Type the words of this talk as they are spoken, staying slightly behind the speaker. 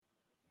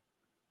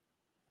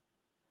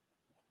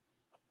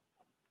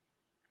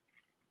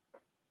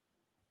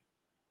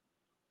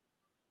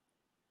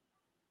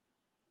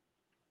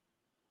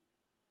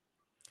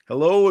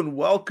Hello and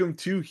welcome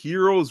to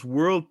Heroes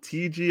World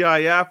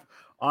TGIF.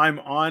 I'm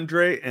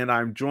Andre and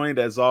I'm joined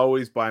as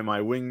always by my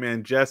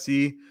wingman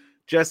Jesse.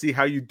 Jesse,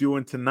 how you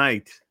doing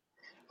tonight?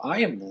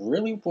 I am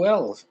really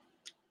well.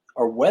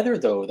 Our weather,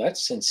 though,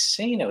 that's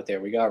insane out there.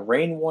 We got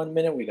rain one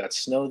minute, we got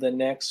snow the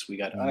next, we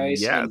got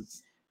ice, and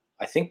Yes,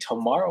 I think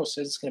tomorrow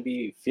says it's going to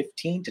be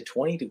 15 to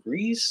 20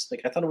 degrees. Like,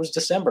 I thought it was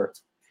December.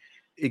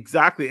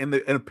 exactly. And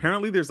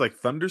apparently there's like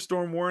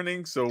thunderstorm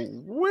warnings. So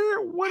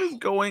what is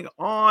going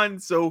on?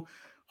 So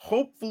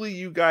hopefully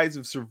you guys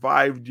have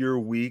survived your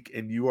week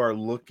and you are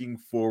looking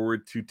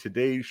forward to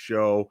today's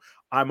show.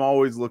 I'm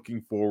always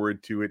looking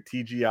forward to it.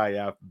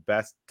 TGIF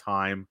best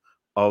time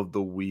of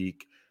the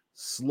week.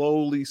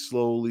 Slowly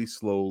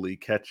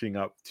catching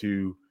up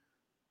to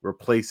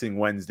replacing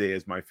Wednesday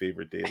as my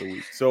favorite day of the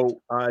week.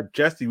 So,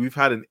 Jesse, we've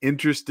had an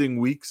interesting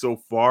week so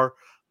far.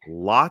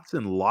 Lots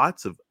and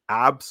lots of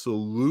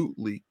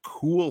absolutely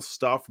cool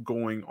stuff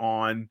going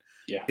on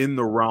Yeah. in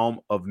the realm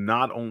of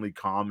not only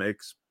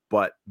comics,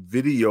 but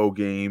video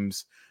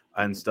games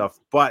and Mhm. stuff.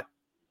 But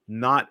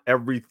not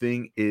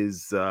everything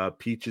is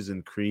peaches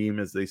and cream,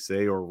 as they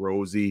say, or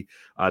rosy.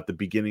 At the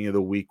beginning of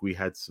the week, we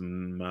had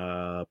some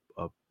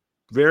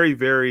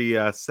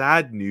very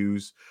sad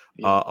news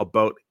Yeah.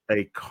 about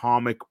a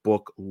comic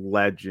book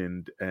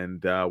legend,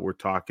 and we're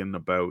talking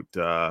about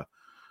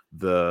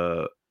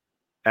the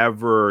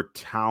ever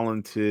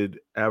talented,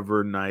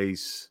 ever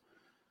nice,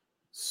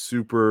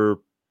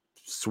 super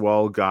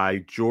swell guy,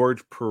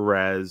 George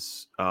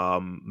Perez,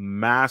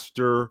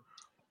 master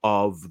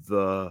of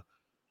the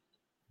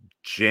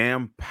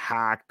jam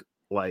packed,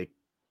 like,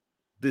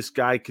 this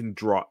guy can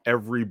draw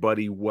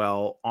everybody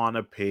well on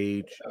a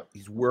page.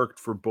 He's worked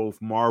for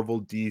both Marvel,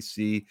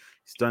 DC.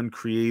 He's done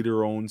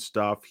creator-owned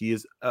stuff. He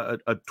is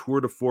a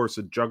tour de force,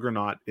 a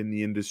juggernaut in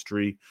the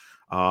industry.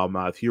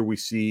 Here we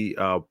see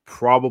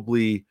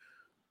probably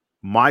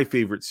my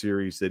favorite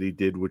series that he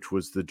did, which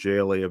was the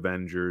JLA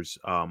Avengers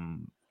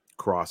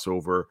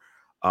crossover.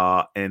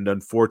 And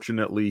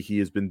unfortunately, he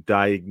has been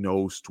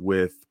diagnosed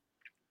with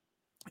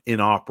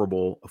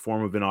a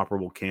form of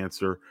inoperable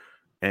cancer,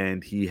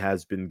 and he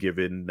has been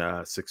given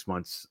 6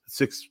 months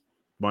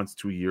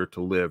to a year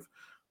to live.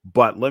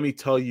 But let me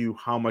tell you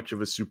how much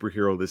of a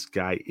superhero this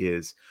guy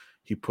is.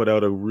 He put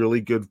out a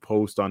really good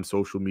post on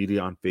social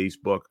media on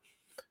Facebook,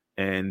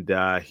 and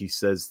he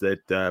says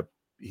that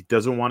he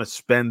doesn't want to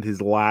spend his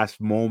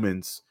last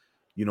moments,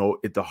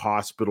 at the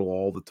hospital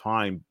all the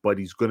time, but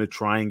he's going to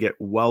try and get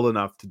well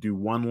enough to do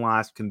one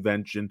last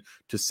convention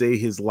to say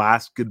his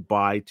last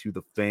goodbye to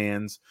the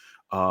fans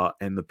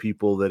and the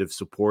people that have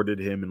supported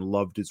him and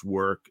loved his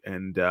work.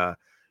 And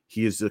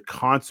he is a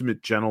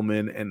consummate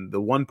gentleman. And the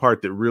one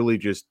part that really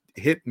just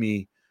hit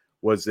me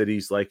was that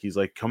he's like,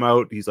 come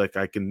out. He's like,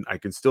 I can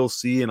still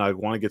see, and I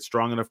want to get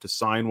strong enough to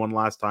sign one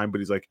last time. But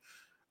he's like,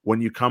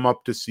 when you come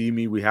up to see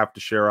me, we have to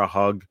share a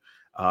hug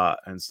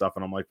and stuff.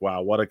 And I'm like,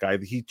 wow, what a guy.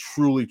 He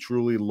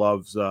truly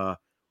loves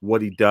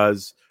what he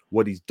does,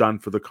 what he's done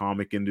for the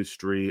comic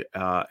industry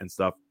and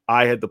stuff.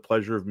 I had the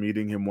pleasure of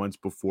meeting him once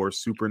before.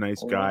 Super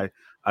nice Oh, yeah. guy.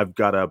 I've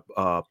got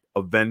a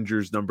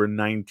Avengers number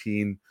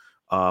 19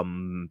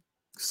 um,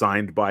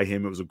 signed by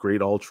him. It was a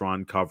great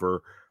Ultron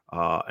cover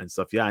and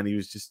stuff. Yeah, and he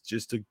was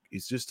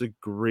he's just a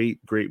great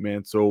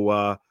man.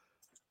 So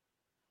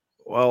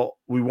well,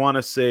 we want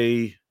to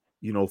say,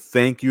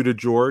 thank you to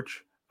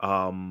George.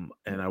 And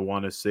I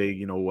want to say,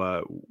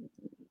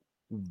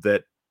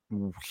 that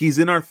he's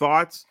in our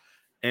thoughts,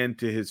 and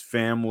to his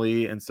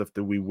family and stuff,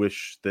 that we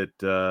wish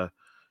that,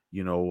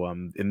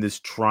 in this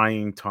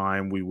trying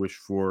time, we wish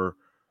for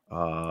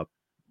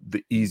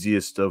the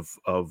easiest of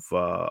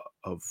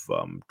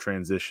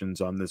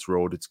transitions on this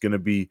road. It's gonna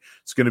be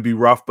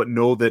rough, but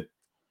know that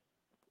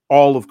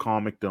all of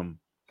comicdom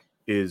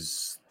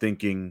is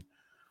thinking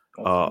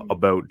Hopefully.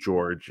 about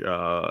George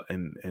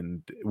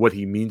and what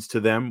he means to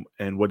them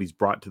and what he's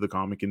brought to the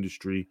comic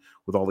industry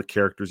with all the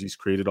characters he's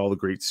created, all the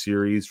great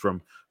series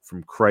from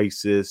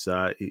Crisis,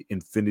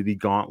 Infinity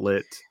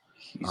Gauntlet.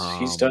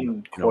 He's done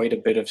You know, quite a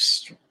bit of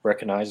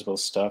recognizable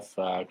stuff.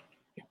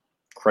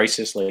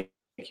 Crisis, like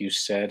you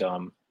said,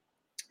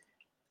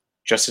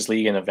 Justice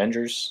League and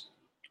Avengers.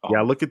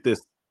 yeah, Um, look at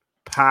this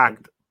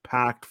and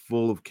packed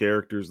full of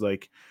characters.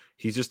 Like,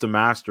 he's just a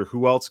master.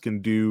 Who else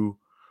can do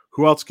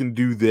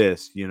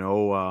this?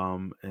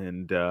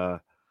 And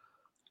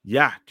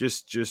yeah,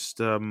 he's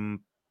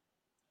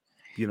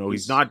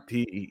he's not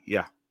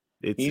yeah.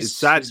 It's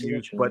sad he's a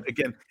news, legend. but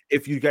again,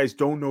 if you guys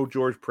don't know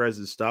George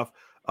Perez's stuff,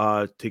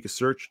 take a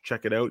search,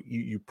 check it out.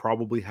 You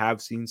probably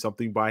have seen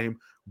something by him,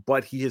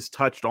 but he has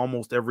touched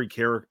almost every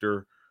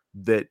character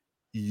that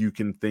you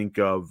can think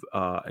of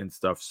and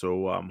stuff.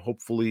 So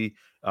hopefully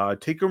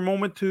take a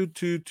moment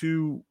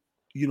to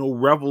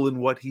revel in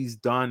what he's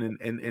done,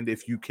 and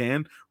if you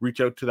can, reach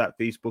out to that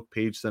Facebook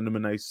page, send him a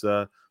nice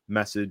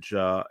message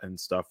and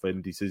stuff,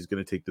 and he says he's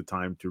going to take the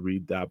time to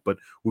read that. But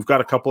we've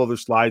got a couple other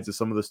slides of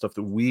some of the stuff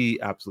that we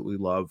absolutely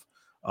love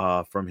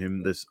from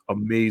him. This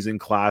amazing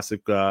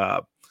classic.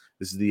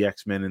 This is the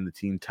X-Men and the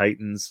Teen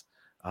Titans.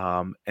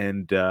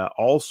 And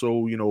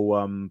also,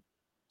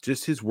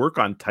 just his work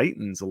on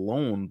Titans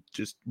alone,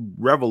 just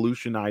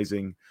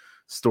revolutionizing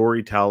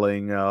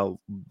storytelling. A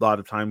lot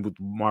of time with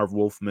Marv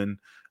Wolfman,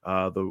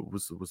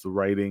 was the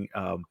writing.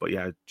 But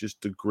yeah,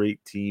 just a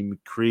great team.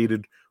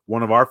 Created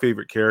one of our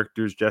favorite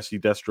characters, Jesse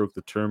Deathstroke,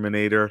 the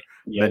Terminator.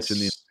 Mentioned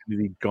the Yes.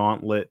 Infinity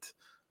Gauntlet.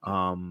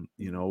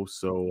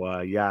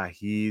 Yeah,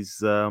 he's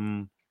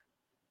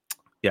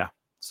yeah.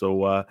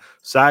 So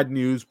sad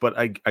news, but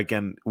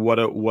again, what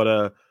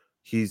a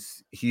he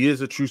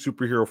is a true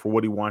superhero for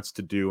what he wants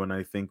to do, and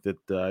I think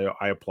that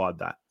I applaud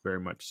that very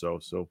much.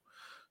 So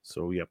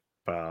yep.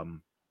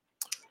 Um,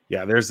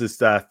 yeah, there's this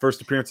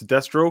first appearance of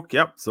Deathstroke.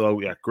 Yep. So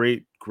yeah,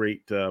 great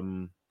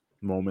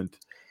moment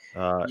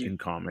You, in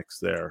comics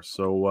there.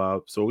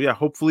 So yeah,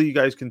 hopefully you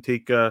guys can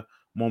take a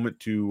moment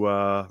to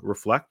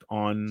reflect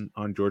on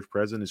George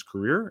Perez and his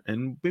career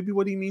and maybe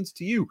what he means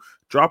to you.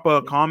 Drop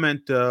a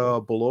comment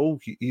below,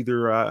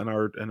 either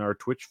in our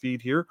Twitch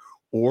feed here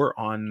or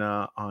on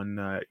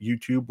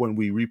YouTube when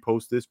we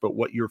repost this. But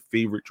what your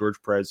favorite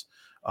George Perez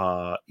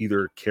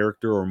either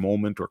character or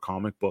moment or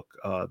comic book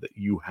that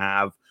you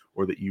have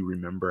or that you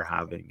remember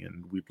having,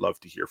 and we'd love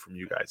to hear from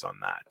you guys on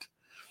that.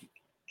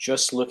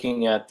 just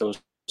looking at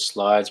those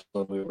slides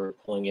when we were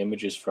pulling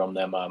images from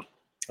them,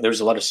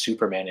 there's a lot of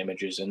Superman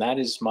images, and that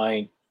is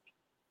my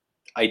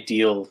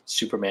ideal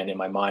Superman in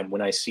my mind.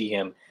 When I see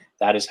him,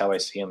 that is how I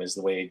see him, is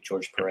the way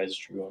George Perez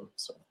drew him.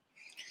 So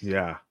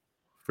Yeah,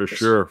 for just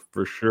sure,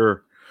 for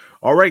sure.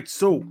 All right,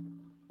 so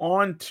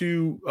on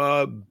to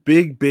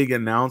big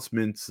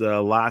announcements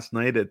last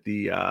night at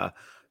the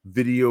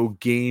Video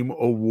Game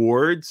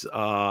Awards.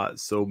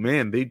 So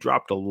man, they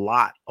dropped a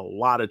lot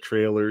of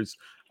trailers.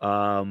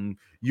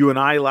 You and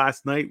I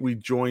last night we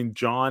joined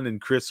John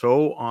and Chris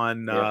Ho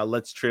on yeah,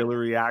 Let's Trailer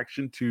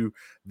Reaction to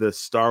the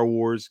Star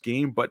Wars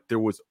game, but there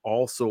was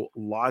also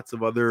lots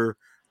of other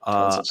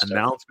tons of stuff.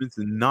 announcements,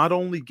 and not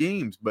only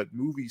games but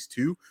movies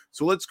too.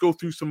 So let's go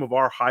through some of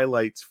our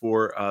highlights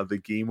for the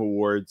Game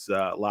Awards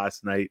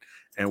last night,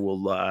 and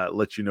we'll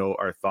let you know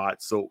our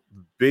thoughts. So,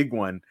 big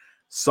one,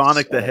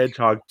 Sonic the Sonic.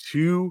 Hedgehog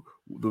 2,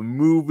 the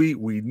movie.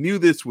 We knew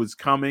this was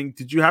coming.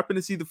 Did you happen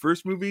to see the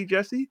first movie,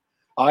 Jesse?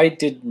 I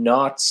did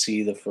not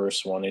see the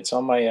first one. It's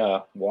on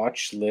my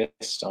watch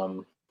list.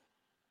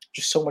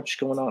 Just so much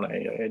going on.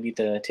 I need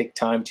to take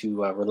time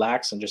to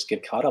relax and just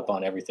get caught up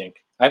on everything.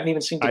 I haven't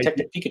even seen I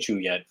Detective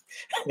Pikachu yet.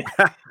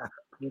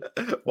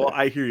 Well,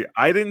 I hear you.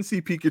 I didn't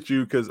see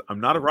Pikachu because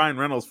I'm not a Ryan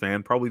Reynolds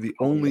fan. Probably the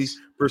Oh only yes,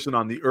 person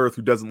on the earth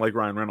who doesn't like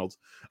Ryan Reynolds.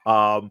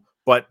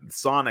 But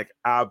Sonic,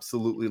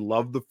 absolutely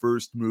loved the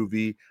first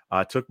movie.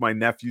 Took my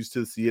nephews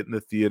to see it in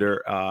the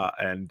theater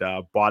and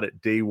bought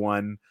it day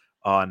one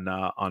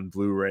on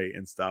Blu-ray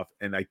and stuff.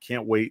 And I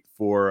can't wait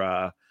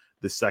for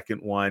the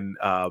second one.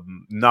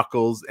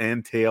 Knuckles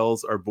and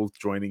Tails are both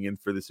joining in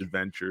for this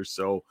adventure,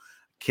 so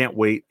can't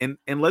wait.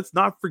 And let's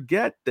not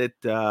forget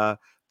that.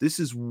 This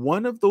is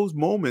one of those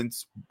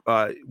moments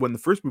when the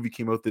first movie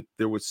came out that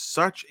there was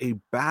such a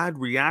bad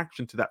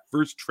reaction to that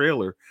first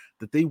trailer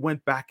that they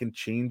went back and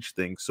changed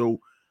things. So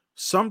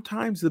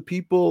sometimes the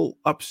people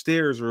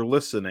upstairs are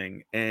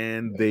listening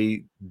and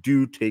they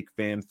do take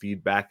fan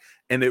feedback,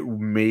 and it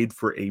made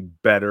for a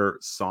better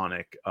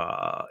Sonic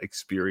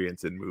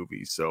experience in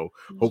movies. So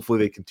hopefully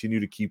they continue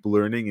to keep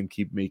learning and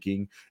keep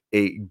making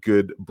a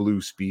good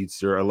blue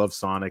speedster. I love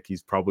Sonic.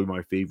 He's probably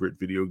my favorite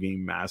video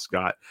game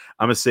mascot.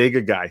 I'm a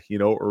Sega guy,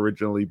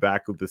 originally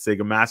back with the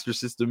Sega Master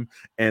System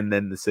and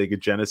then the Sega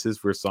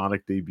Genesis where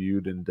Sonic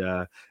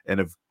debuted, and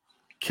have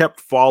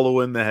kept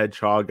following the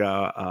Hedgehog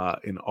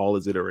in all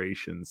his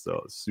iterations.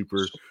 So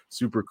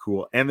super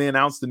cool. And they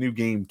announced a new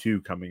game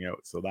too coming out,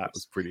 so that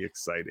was pretty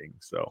exciting.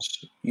 So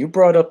you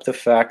brought up the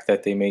fact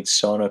that they made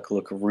Sonic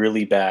look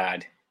really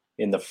bad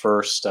in the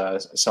first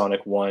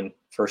Sonic One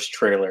first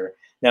trailer.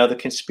 Now, the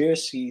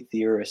conspiracy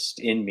theorist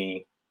in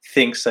me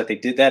thinks that they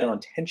did that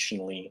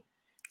intentionally,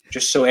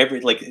 just so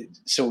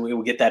so we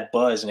will get that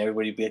buzz and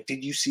everybody will be like,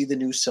 "Did you see the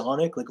new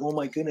Sonic? Like, oh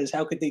my goodness,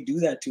 how could they do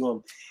that to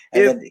him?"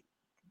 And if then,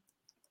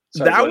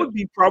 sorry, go that ahead. would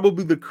be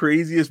probably the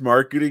craziest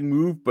marketing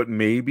move, but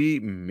maybe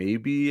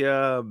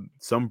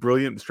some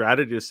brilliant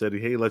strategist said,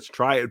 "Hey, let's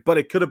try it." But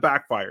it could have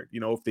backfired.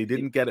 If they It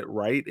didn't get it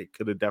right, it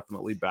could have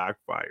definitely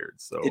backfired.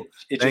 So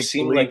it just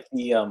seemed thankfully, like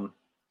the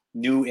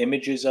new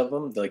images of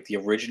him, like the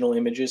original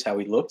images, how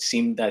he looked,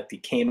 seemed that they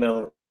came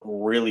out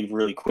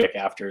really quick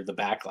after the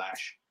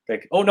backlash.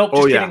 Like, oh nope,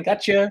 oh just yeah, kidding,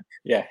 gotcha.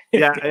 Yeah,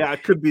 yeah,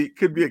 it could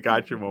be a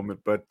gotcha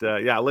moment, but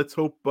yeah, let's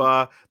hope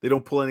they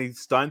don't pull any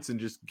stunts and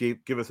just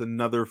give us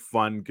another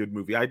fun, good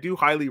movie. I do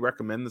highly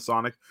recommend the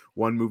Sonic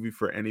One movie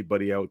for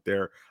anybody out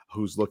there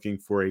who's looking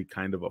for a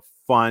kind of a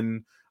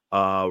fun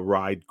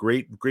ride.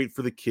 Great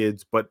for the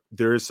kids, but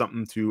there is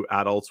something to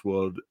adults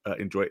will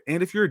enjoy.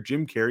 And if you're a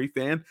Jim Carrey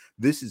fan,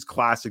 this is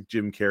classic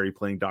Jim Carrey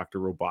playing Dr.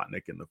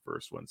 Robotnik in the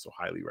first one, so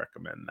highly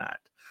recommend that.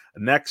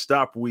 Next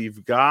up,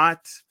 we've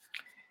got.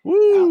 Al-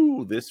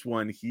 Woo! This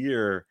one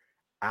here,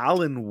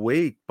 Alan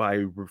Wake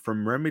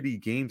from Remedy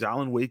Games.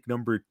 Alan Wake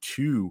number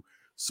 2. number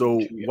So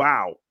two, yeah.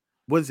 wow,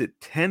 was it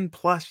 10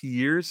 plus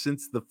years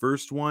since the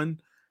first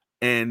one?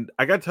 And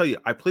I gotta tell you,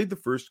 I played the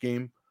first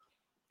game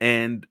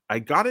and I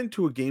got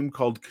into a game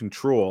called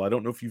Control. I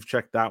don't know if you've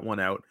checked that one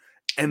out.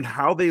 And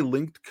how they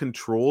linked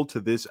Control to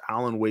this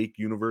Alan Wake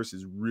universe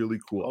is really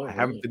cool. Oh, I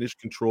haven't really? finished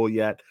Control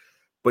yet,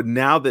 but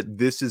now that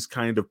this is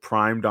kind of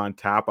primed on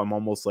tap, I'm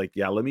almost like,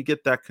 yeah, let me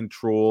get that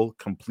Control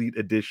complete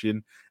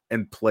edition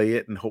and play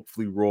it and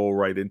hopefully roll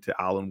right into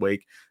Alan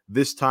Wake.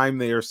 This time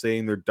they are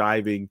saying they're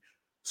diving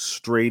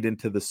straight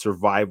into the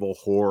survival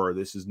horror.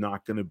 This is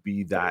not going to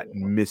be that Oh.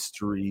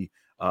 mystery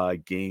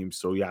game.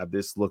 So yeah,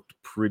 this looked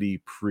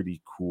pretty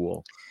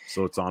cool.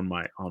 So it's on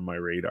my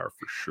radar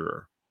for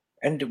sure.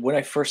 And when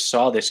I first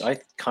saw this, I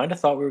kind of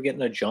thought we were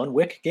getting a John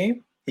Wick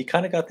game. He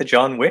kind of got the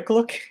John Wick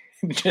look.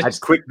 Just At yeah,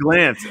 quick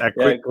glance,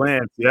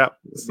 yep.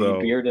 the So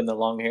beard and the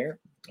long hair.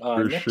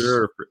 for Next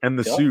sure, and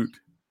the up, suit.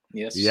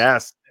 yes.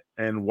 Yes.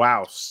 And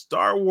wow,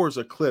 Star Wars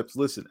Eclipse.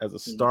 Listen, as a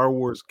Mhm. Star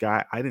Wars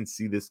guy, I didn't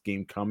see this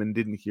game coming,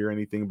 didn't hear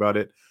anything about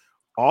it.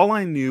 All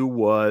I knew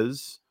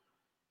was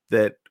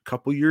that a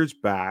couple years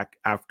back,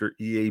 after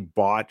EA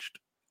botched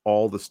not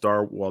all the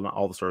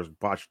stars,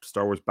 botched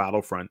Star Wars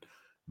Battlefront,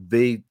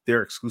 their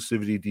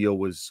exclusivity deal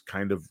was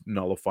kind of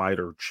nullified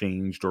or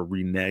changed or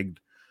reneged.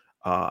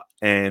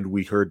 And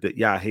we heard that,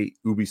 yeah, hey,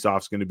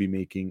 Ubisoft's going to be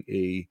making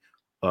a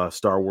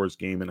Star Wars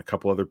game, and a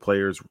couple other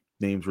players'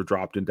 names were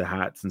dropped into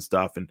hats and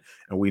stuff. And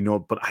we know,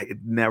 but I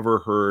had never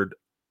heard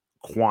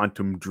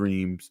Quantum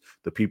Dreams,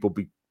 the people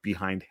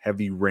behind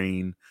Heavy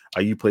Rain.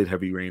 You played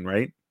Heavy Rain,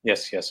 right?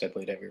 Yes, yes, I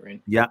played Heavy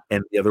Rain. Yeah,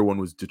 and the other one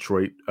was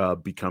Detroit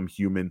Become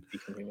Human.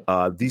 Become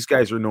Human. These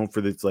guys are known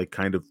for this like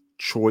kind of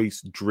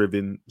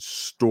choice-driven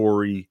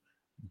story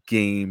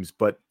games,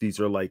 but these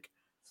are like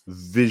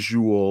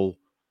visual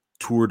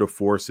tour de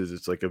forces.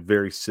 It's like a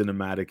very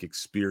cinematic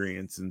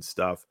experience and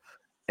stuff.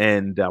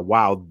 And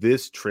wow,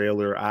 this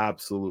trailer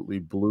absolutely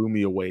blew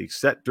me away.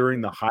 Set during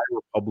the High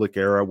Republic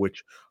era,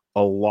 which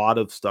a lot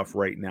of stuff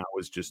right now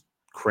is just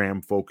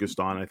cram focused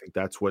on. I think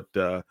that's what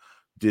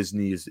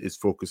Disney is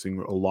focusing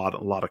a lot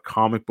of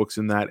comic books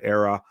in that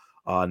era.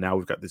 Now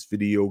we've got this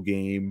video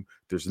game.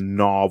 There's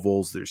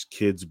novels. There's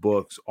kids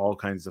books. All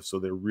kinds of stuff. So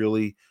they're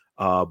really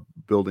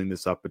building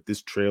this up. But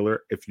this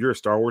trailer, if you're a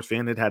Star Wars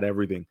fan, it had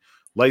everything: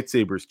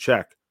 lightsabers,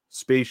 check;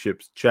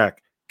 spaceships,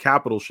 check;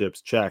 capital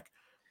ships, check;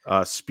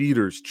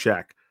 speeders,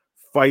 check;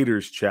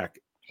 fighters, check;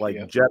 like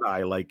Yeah.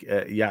 Jedi, like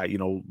yeah,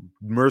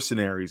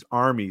 mercenaries,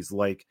 armies,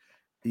 like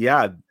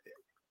yeah.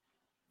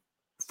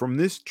 From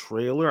this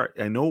trailer,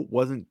 I know it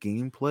wasn't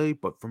gameplay,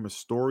 but from a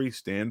story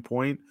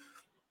standpoint,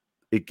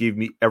 it gave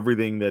me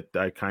everything that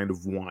I kind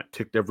of want,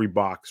 ticked every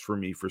box for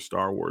me for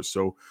Star Wars.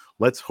 So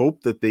let's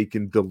hope that they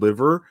can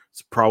deliver.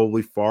 It's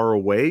probably far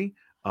away,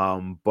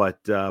 but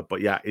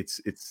yeah,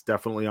 it's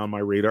definitely on my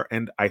radar,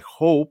 and I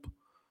hope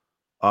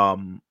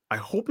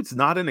it's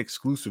not an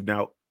exclusive.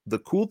 Now, the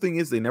cool thing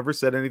is they never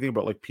said anything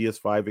about like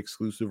PS5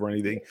 exclusive or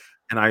anything, Yeah.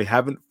 and I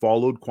haven't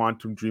followed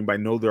Quantum Dream. But I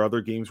know their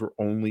other games were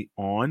only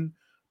on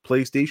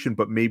PlayStation,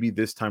 but maybe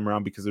this time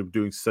around, because they're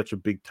doing such a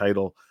big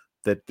title,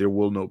 that there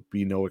will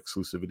be no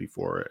exclusivity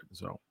for it.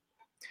 So,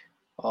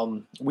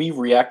 We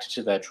reacted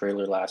to that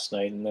trailer last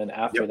night, and then yep,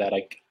 after that,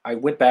 I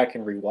went back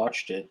and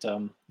rewatched it.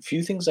 A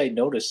few things I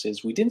noticed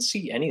is we didn't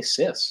see any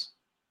Siths.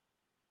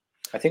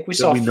 I think we that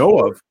saw we know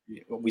four. of.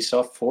 We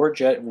saw four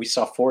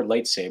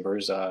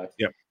lightsabers.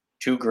 Yep.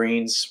 Two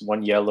greens,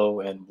 one yellow,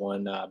 and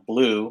one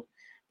blue.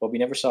 But we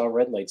never saw a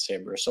red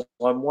lightsaber. So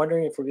I'm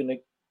wondering if we're gonna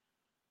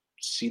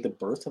see the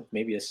birth of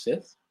maybe a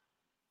Sith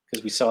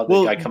because we saw the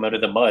Well, guy come out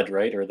of the mud,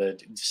 right, or the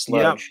yeah,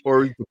 sludge.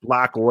 or the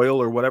black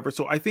oil or whatever.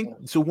 So I think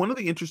Yeah. so one of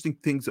the interesting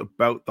things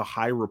about the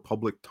High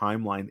Republic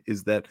timeline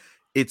is that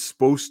it's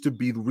supposed to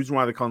be the reason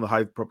why they call it the High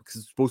Republic,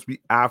 because it's supposed to be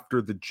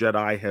after the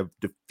Jedi have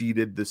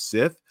defeated the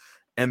Sith,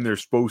 and they're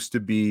supposed to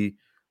be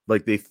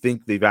like they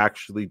think they've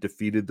actually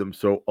defeated them.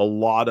 So a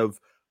lot of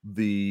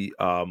the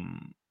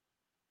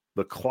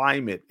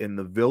climate and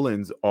the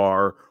villains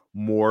are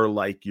more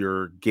like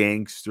your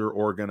gangster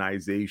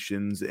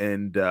organizations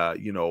and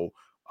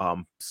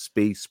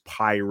space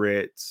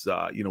pirates.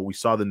 We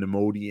saw the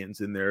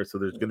Nemodians in there, so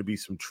there's going to be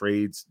some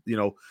trades,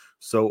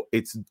 so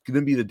it's going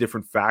to be the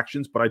different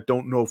factions, but I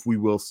don't know if we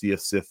will see a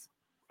Sith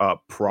That's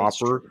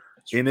proper true.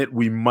 That's in true. it.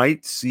 We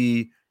might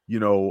see,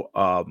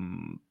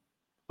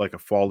 like a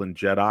fallen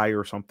Jedi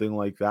or something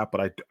like that.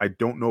 But I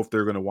don't know if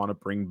they're going to want to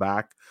bring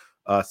back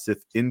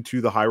Sith into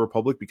the High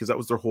Republic, because that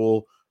was their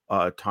whole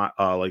time,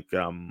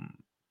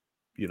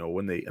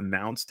 when they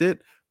announced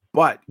it.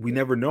 But we Yeah.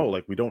 never know.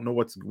 Like we don't know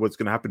what's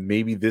going to happen.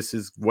 Maybe this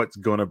is what's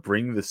going to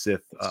bring the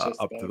Sith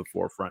Sith up to the back.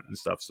 forefront and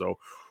stuff. So,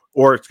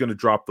 or it's going to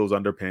drop those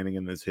underpanning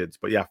in those hits.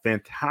 But yeah,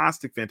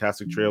 fantastic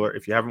trailer.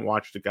 If you haven't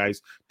watched it,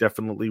 guys,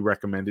 definitely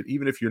recommend it.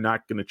 Even if you're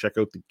not going to check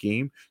out the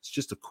game, it's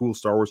just a cool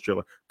Star Wars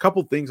trailer. A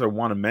couple things I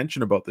want to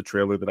mention about the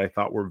trailer that I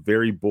thought were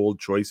very bold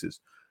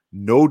choices: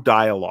 no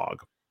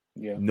dialogue,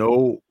 Yeah.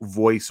 no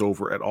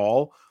voiceover at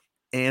all,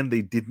 and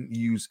they didn't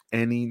use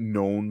any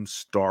known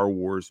Star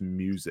Wars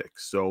music.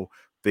 So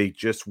they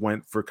just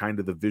went for kind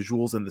of the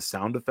visuals and the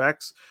sound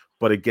effects.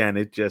 But again,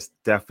 it just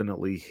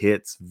definitely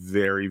hits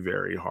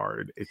very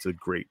hard. It's a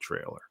great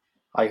trailer.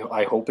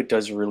 I hope it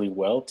does really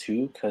well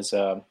too, because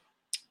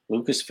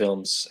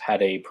Lucasfilms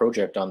had a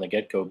project on the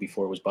get-go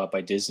before it was bought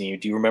by Disney.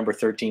 Do you remember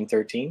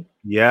 1313?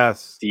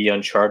 Yes. The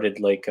Uncharted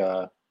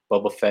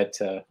Boba Fett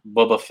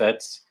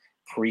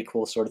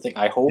prequel sort of thing.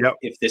 I hope Yep.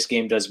 if this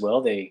game does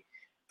well, they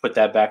put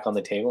that back on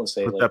the table and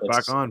say Put like that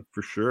back on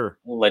for sure.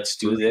 let's For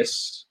do sure.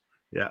 this,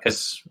 Yes.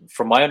 because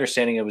from my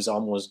understanding, it was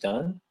almost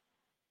done.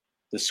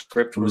 The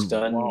script was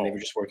done. They Wow. were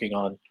just working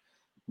on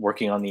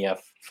the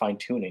fine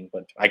tuning,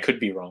 but I could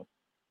be wrong.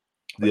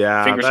 But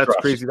Yeah, fingers that's crossed.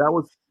 crazy.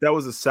 That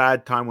was a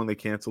sad time when they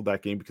canceled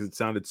that game because it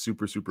sounded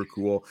super super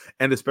cool,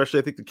 and especially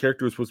I think the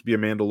character was supposed to be a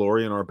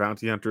Mandalorian or a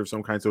bounty hunter of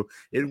some kind, so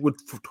it would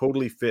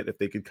totally fit if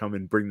they could come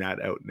and bring that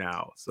out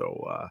now.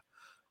 So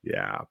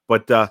yeah,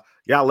 but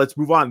yeah, let's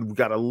move on. We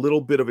got a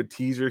little bit of a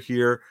teaser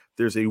here.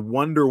 There's a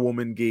Wonder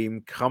Woman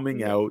game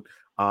coming Yeah. out.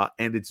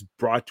 And it's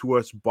brought to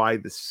us by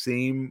the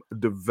same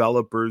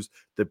developers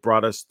that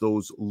brought us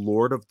those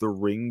Lord of the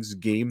Rings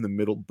game,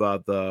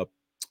 the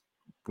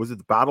was it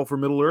the Battle for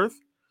Middle Earth?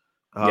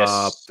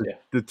 Yes. The Yeah.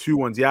 the 2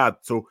 ones, yeah.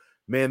 So,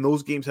 man,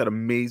 those games had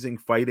amazing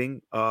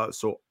fighting.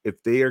 So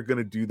if they are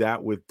gonna do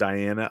that with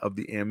Diana of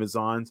the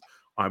Amazons,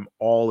 I'm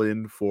all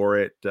in for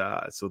it.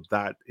 So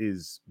that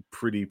is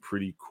pretty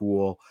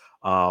cool.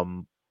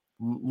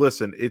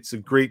 Listen, it's a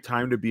great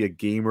time to be a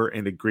gamer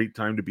and a great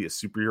time to be a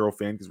superhero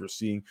fan because we're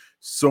seeing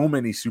so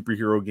many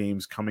superhero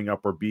games coming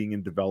up or being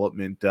in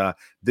development.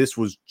 This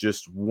was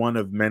just one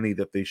of many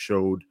that they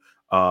showed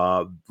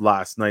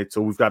last night.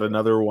 So we've got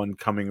another one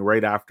coming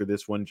right after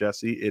this one,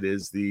 Jesse. It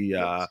is the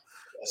Yes.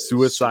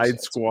 Suicide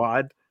Suicide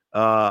Squad.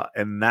 Squad.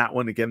 And that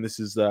one again, this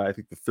is I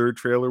think the third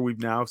trailer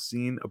we've now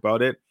seen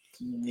about it.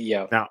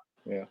 Yeah. Now,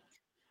 Yeah.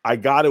 I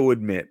got to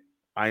admit,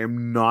 I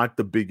am not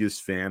the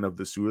biggest fan of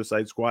the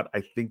Suicide Squad.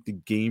 I think the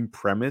game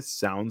premise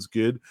sounds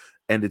good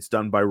and it's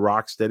done by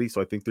Rocksteady,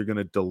 so I think they're going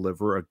to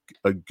deliver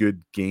a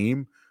good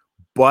game.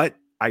 But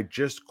I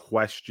just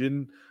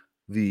question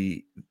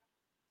the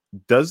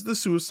does the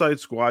Suicide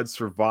Squad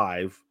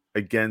survive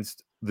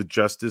against the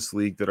Justice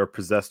League that are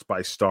possessed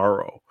by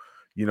Starro?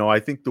 I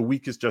think the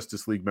weakest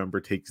Justice League member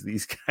takes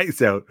these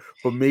guys out,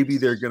 but maybe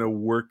they're going to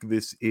work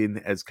this in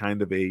as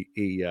kind of a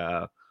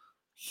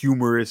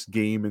humorous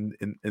game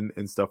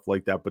and stuff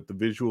like that. But the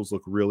visuals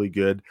look really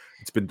good.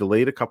 It's been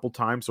delayed a couple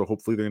times, so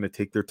hopefully they're going to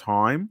take their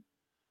time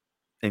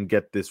and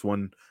get this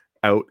one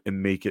out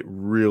and make it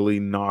really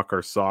knock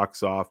our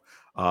socks off.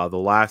 The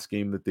last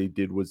game that they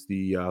did was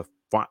the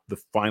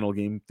final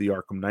game, the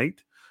Arkham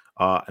Knight,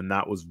 and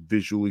that was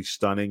visually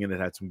stunning and it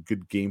had some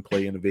good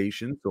gameplay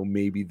innovation. So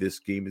maybe this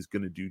game is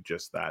going to do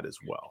just that as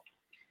well.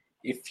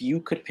 If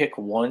you could pick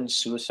one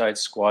Suicide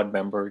Squad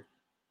member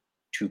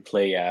to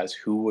play as,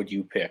 who would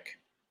you pick?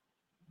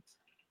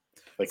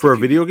 Like For if a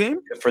you video game,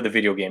 for the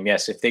video game,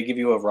 yes. If they give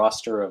you a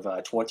roster of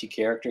 20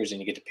 characters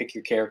and you get to pick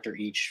your character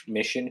each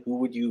mission, who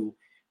would you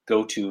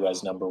go to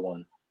as number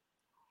one?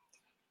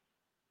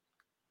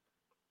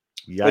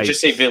 Let's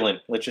just say yikes. villain.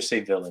 Let's just say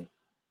villain,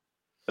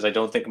 because I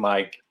don't think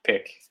my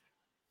pick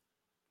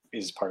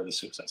is part of the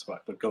Suicide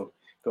Squad. But go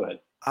ahead.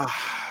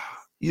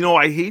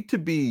 I hate to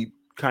be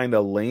kind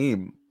of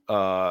lame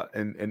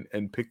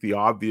and pick the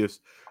obvious,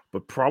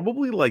 but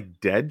probably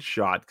like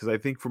Deadshot because I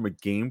think from a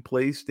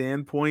gameplay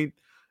standpoint,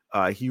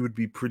 he would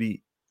be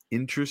pretty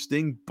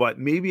interesting. But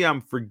maybe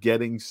I'm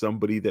forgetting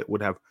somebody that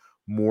would have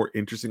more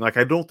interesting. Like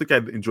I don't think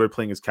I'd enjoy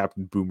playing as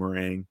Captain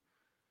Boomerang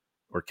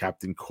or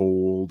Captain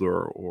Cold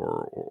or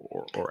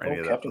Oh, any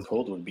of Captain those.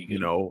 Cold would be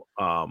good.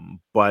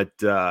 But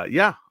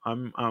yeah,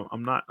 I'm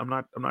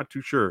not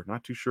too sure.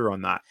 Not too sure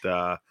on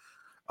that.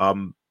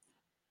 Um,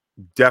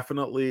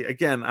 Definitely.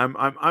 Again, I'm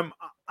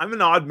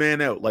an odd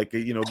man out. Like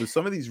there's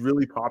some of these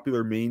really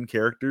popular main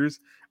characters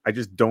I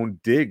just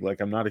don't dig.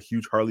 Like I'm not a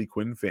huge Harley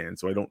Quinn fan,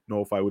 so I don't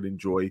know if I would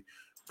enjoy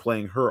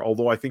playing her.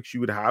 Although I think she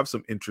would have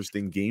some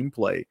interesting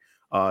gameplay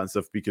and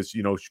stuff because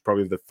she's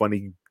probably the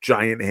funny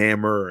giant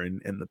hammer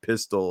and the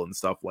pistol and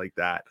stuff like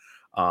that.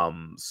 Yeah,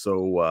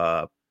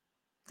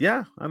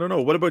 I don't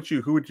know. What about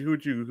you? Who would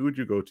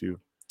you go to?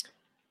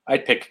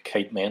 I'd pick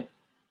Kite Man.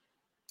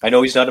 I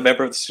know he's not a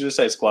member of the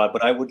Suicide Squad,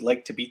 but I would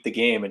like to beat the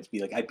game and be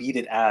like, I beat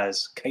it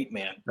as Kite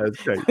Man.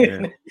 That's great,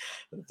 man.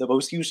 The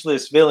most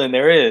useless villain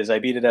there is. I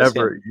beat it as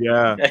him. Ever,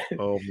 yeah.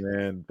 Oh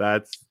man,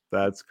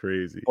 that's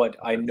crazy. But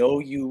I know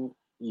you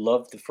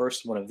loved the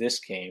first one of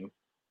this game.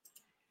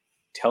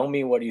 Tell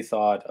me what you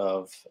thought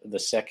of the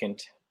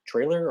second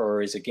trailer,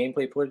 or is it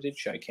gameplay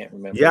footage? I can't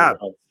remember Yeah,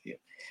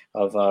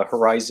 of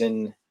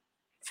Horizon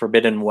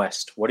Forbidden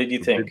West. What did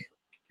you think?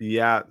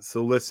 yeah.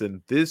 So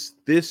listen, this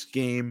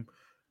game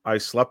I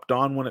slept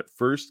on when it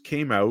first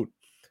came out,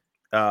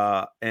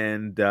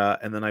 and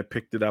then I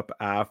picked it up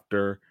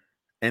after,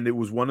 and it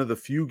was one of the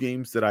few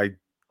games that I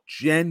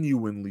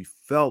genuinely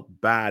felt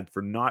bad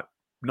for not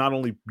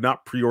only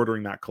not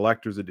pre-ordering that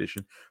collector's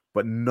edition,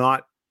 but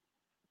not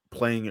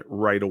playing it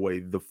right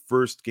away. The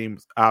first game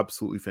was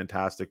absolutely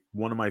fantastic.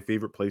 One of my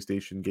favorite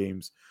PlayStation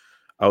games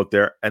out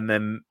there. And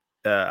then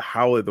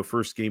how the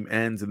first game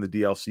ends and the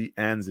DLC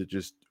ends, it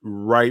just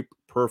ripe,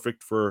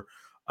 perfect for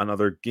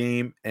another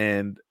game.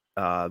 And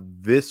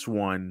this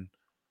one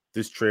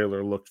this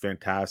trailer looked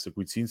fantastic.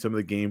 We'd seen some of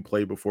the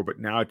gameplay before, but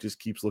now it just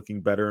keeps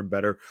looking better and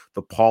better.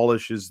 The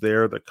polish is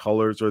there, the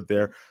colors are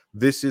there.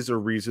 This is a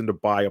reason to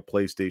buy a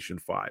PlayStation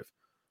 5.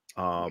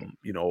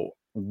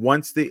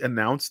 Once they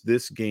announced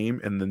this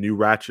game and the new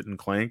Ratchet and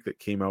Clank that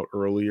came out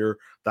earlier,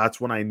 that's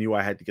when I knew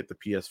I had to get the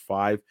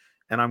PS5.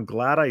 And I'm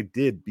glad I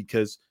did,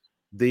 because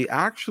they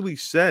actually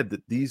said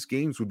that these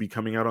games would be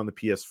coming out on the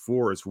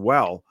PS4 as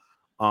well.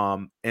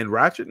 And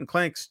Ratchet and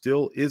Clank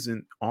still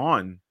isn't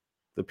on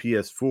the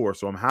PS4.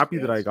 So I'm happy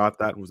that I Yes. got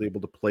that and was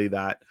able to play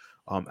that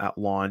at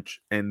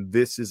launch. And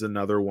this is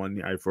another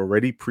one. I've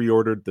already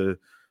pre-ordered the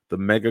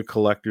Mega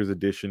Collector's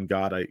Edition.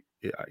 God, I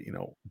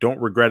don't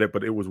regret it,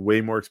 but it was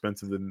way more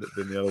expensive than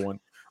the other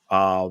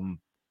one.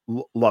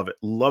 Love it.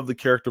 Love the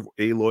character of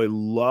Aloy.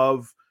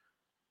 Love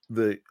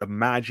the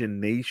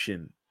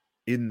imagination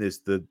in this,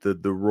 the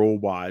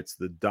robots,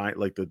 the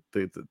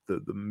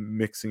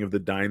mixing of the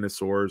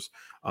dinosaurs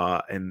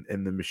and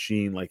the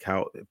machine, like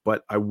how.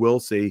 But I will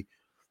say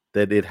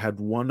that it had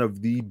one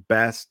of the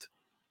best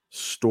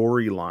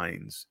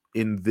storylines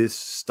in this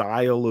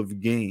style of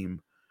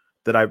game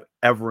that I've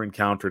ever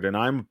encountered. And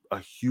I'm a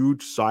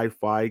huge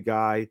sci-fi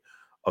guy,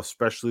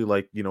 especially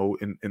like,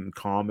 in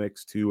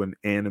comics too, and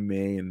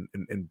anime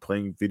and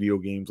playing video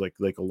games,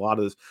 like a lot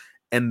of this.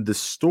 And the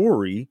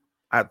story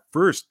at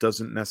first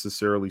doesn't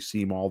necessarily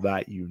seem all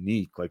that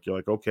unique. Like, you're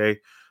like, okay,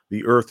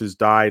 the earth has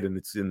died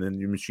and then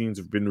your machines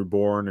have been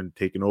reborn and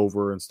taken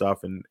over and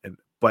stuff.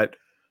 But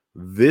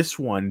this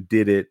one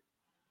did it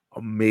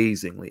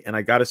amazingly. And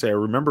I got to say, I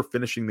remember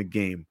finishing the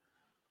game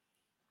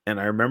and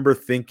I remember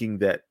thinking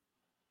that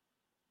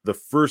the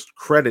first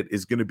credit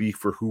is going to be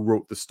for who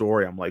wrote the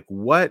story. I'm like,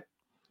 what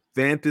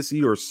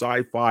fantasy or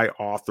sci-fi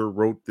author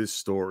wrote this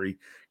story?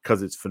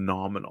 Because it's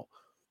phenomenal.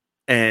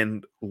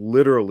 And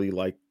literally,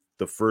 like,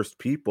 the first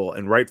people,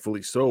 and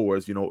rightfully so,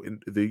 was, in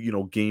the,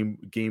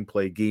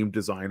 gameplay, game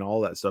design, all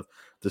that stuff.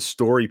 The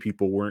story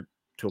people weren't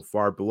till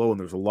far below, and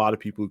there's a lot of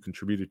people who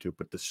contributed to it,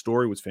 but the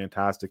story was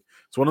fantastic.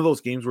 It's one of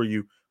those games where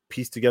you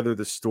piece together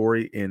the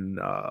story in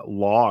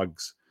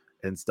logs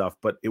and stuff,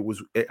 but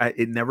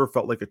it never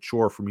felt like a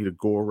chore for me to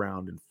go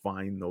around and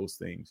find those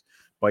things.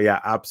 But yeah,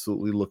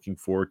 absolutely looking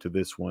forward to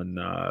this one.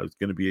 It's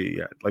going to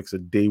be, like I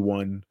said, day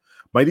one.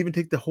 Might even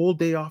take the whole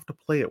day off to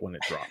play it when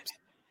it drops.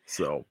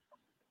 So,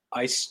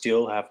 I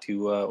still have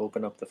to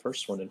open up the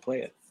first one and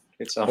play it.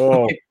 It's on my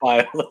oh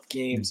pile of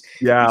games.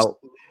 You yeah,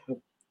 s-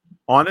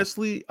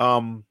 honestly,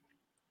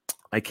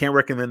 I can't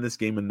recommend this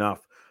game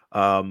enough.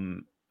 A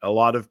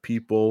lot of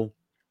people,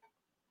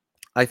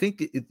 I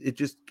think it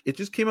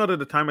just came out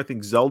at a time. I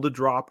think Zelda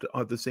dropped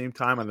at the same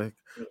time, and I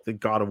think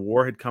God of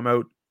War had come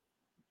out,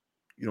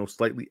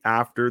 slightly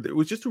after. It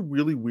was just a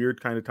really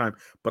weird kind of time,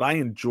 but I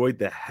enjoyed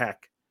the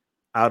heck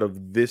out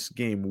of this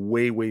game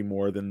way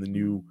more than the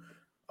new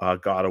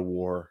God of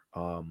War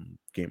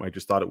game. I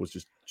just thought it was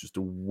just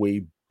a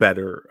way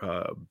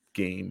better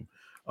game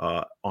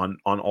on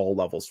all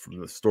levels, from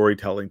the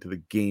storytelling to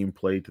the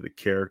gameplay to the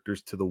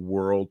characters to the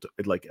world,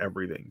 like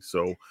everything.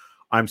 So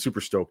I'm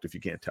super stoked, if you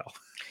can't tell.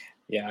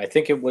 yeah, I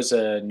think it was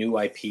a new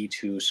IP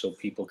too, so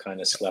people kind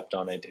of slept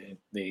on it.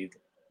 They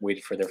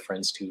waited for their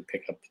friends to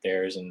pick up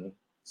theirs and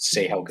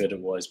say how good it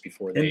was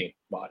before And they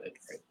bought it.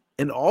 Right?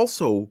 and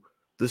also,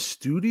 the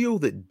studio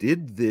that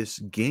did this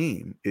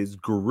game is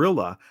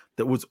Gorilla,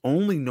 that was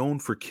only known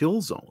for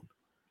Killzone.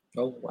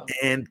 Oh wow!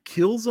 And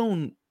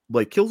Killzone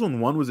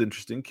 1 was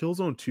interesting.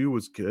 Killzone 2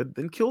 was good.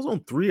 Then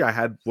Killzone 3 I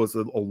had was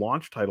a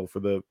launch title for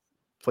the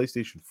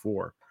PlayStation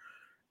 4.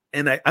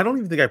 And I don't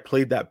even think I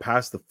played that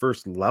past the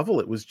first level.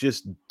 It was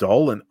just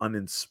dull and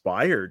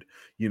uninspired,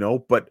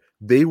 but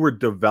they were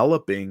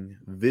developing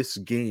this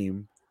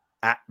game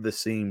at the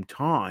same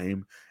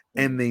time,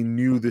 Mm. and they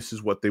knew this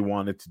is what they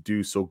wanted to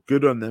do. So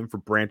good on them for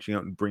branching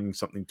out and bringing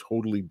something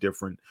totally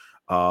different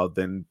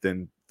than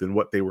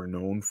what they were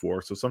known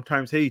for. So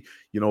sometimes, hey,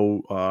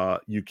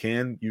 you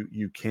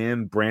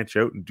can branch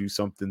out and do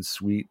something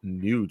sweet and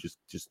new. Just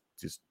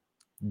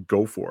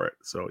go for it.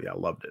 So yeah,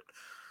 loved it.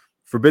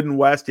 Forbidden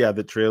West, yeah,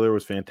 the trailer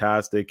was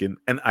fantastic, and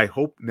I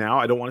hope now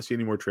I don't want to see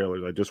any more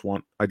trailers. I just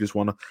want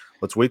to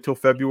let's wait till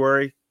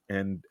February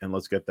and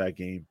let's get that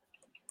game.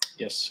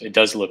 Yes, it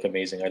does look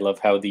amazing. I love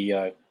how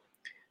the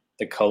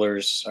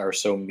colors are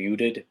so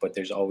muted, but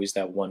there's always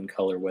that one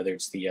color, whether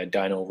it's the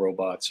dino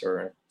robots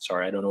or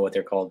sorry, I don't know what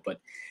they're called, but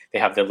they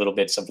have the little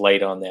bits of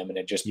light on them, and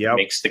it just Yep.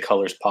 makes the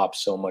colors pop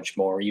so much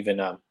more. Even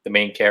the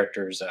main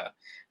characters, I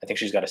think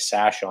she's got a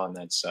sash on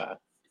that's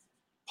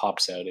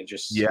pops out. It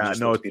Yeah, just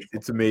no, looks it's beautiful.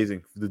 it's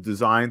amazing. The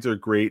designs are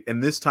great,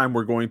 and this time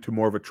we're going to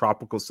more of a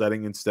tropical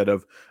setting instead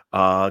of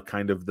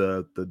kind of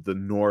the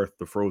north,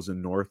 the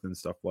frozen north and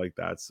stuff like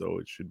that. So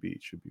it should be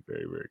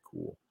very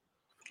cool.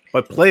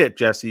 But play it,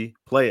 Jesse.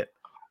 Play it.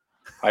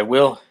 I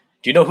will.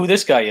 Do you know who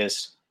this guy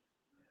is?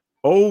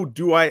 Oh,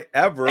 do I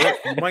ever?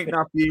 You might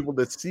not be able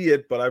to see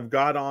it, but I've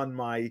got on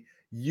my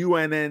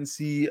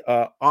UNNC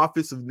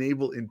Office of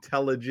Naval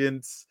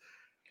Intelligence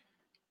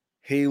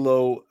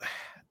Halo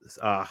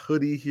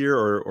hoodie here,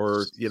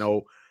 or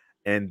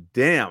and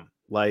damn,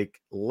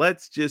 Like,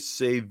 let's just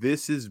say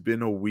this has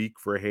been a week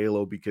for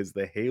Halo because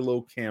the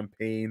Halo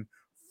campaign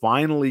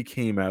finally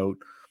came out.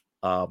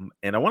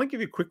 And I want to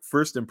give you quick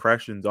first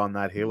impressions on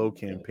that Halo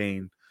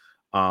campaign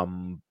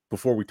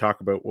before we talk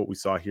about what we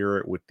saw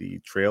here with the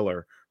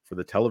trailer for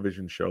the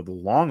television show, the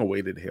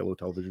long-awaited Halo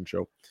television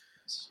show.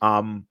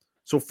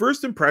 So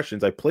first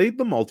impressions, I played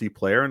the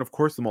multiplayer, and of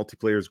course the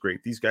multiplayer is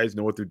great. These guys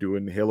know what they're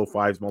doing. Halo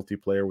 5's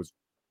multiplayer was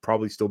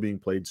probably still being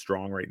played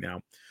strong right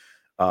now.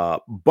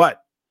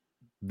 But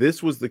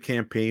this was the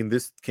campaign.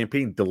 This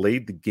campaign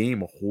delayed the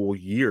game a whole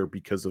year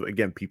because of,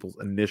 again, people's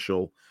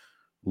initial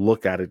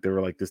look at it. They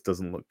were like, this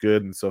doesn't look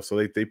good and stuff. So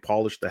they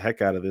polished the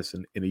heck out of this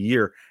in a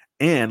year.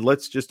 And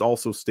let's just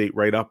also state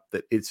right up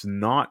that it's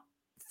not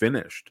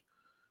finished.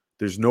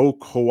 There's no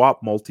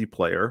co-op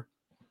multiplayer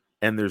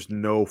and there's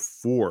no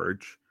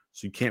forge.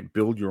 So you can't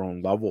build your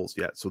own levels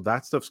yet. So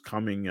that stuff's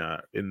coming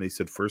and they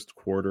said first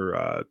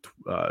quarter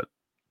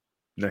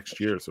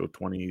next year. So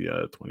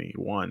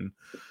 2021.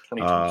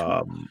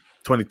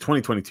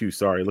 2022,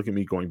 sorry, look at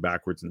me going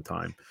backwards in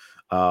time.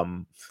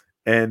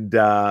 And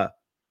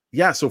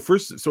yeah, so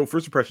first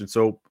impression.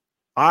 So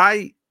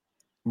I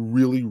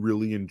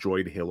really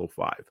enjoyed Halo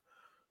 5.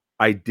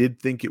 I did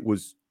think it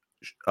was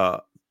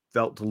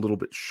felt a little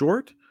bit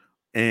short,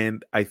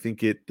 and I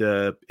think it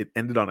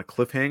ended on a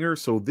cliffhanger.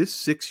 So this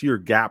 6-year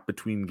gap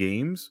between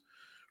games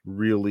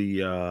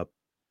really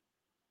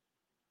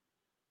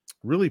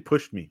really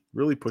pushed me.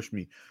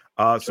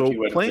 Took So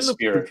you out of the playing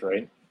spirit,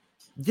 right?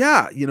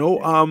 yeah,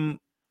 Yeah.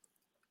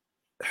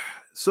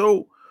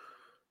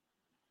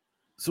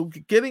 So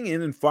getting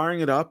in and firing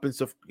it up and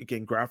stuff,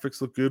 again,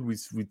 graphics look good.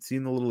 We'd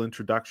seen the little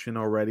introduction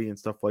already and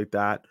stuff like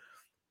that,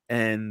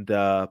 and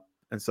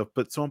stuff.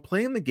 But so I'm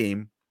playing the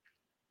game,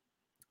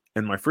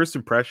 and my first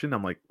impression,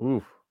 I'm like,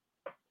 ooh,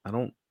 I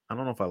don't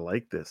know if I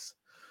like this.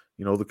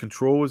 The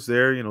control was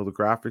there, the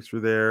graphics were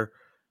there,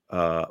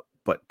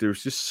 but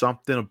there's just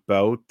something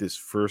about this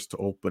first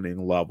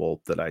opening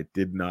level that I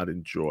did not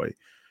enjoy.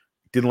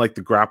 Didn't like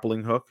the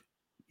grappling hook.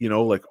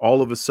 Like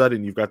all of a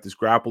sudden you've got this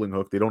grappling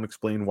hook. They don't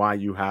explain why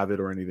you have it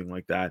or anything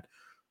like that,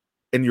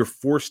 and you're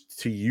forced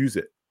to use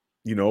it.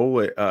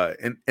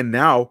 And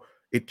now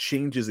it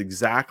changes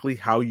exactly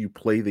how you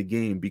play the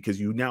game because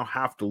you now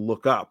have to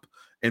look up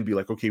and be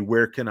like, okay,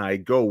 where can I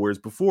go? Whereas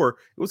before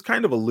it was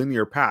kind of a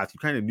linear path. You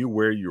kind of knew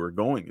where you were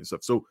going and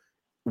stuff. So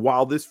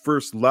while this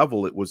first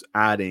level, it was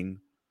adding,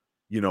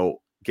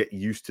 get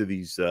used to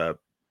these,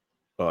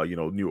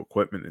 new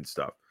equipment and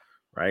stuff,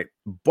 right?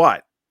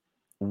 But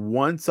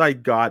once I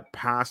got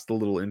past the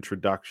little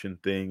introduction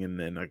thing and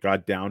then I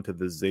got down to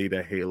the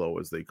Zeta Halo,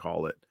 as they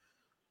call it,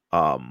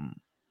 um,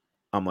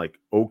 I'm like,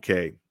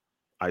 okay,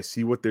 I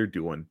see what they're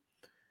doing.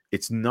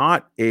 It's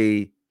not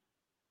a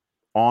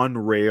on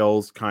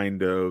rails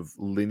kind of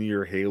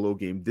linear Halo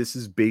game. This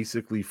is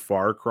basically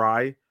Far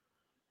Cry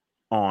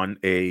on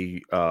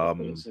a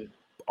Okay, so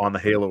on the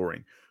Halo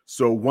ring.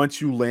 So once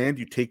you land,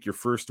 you take your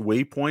first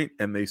waypoint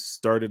and they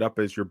start it up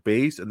as your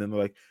base. And then they're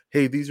like,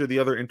 hey, these are the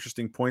other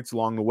interesting points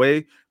along the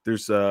way.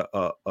 There's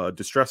a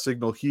distress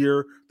signal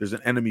here. There's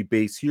an enemy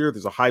base here.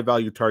 There's a high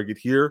value target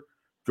here.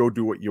 Go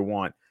do what you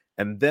want.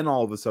 And then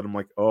all of a sudden, I'm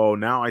like, oh,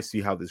 now I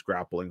see how this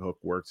grappling hook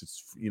works.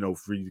 It's,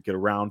 for you to get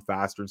around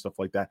faster and stuff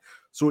like that.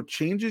 So it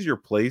changes your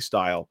play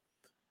style.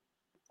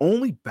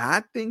 Only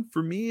bad thing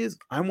for me is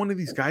I'm one of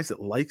these guys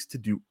that likes to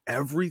do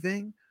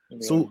everything. yeah.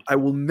 So I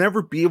will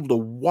never be able to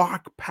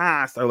walk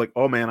past. I'm like,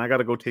 oh man, I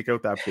gotta go take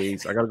out that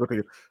base. I gotta go take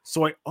it.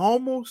 So I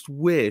almost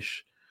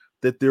wish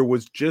that there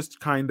was just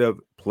kind of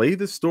play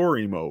the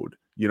story mode,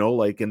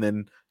 like, and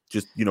then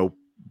just,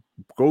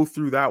 go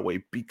through that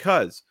way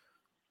because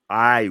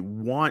I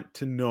want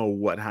to know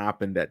what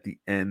happened at the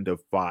end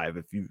of 5.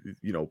 If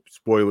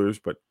spoilers,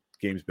 but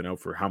the game's been out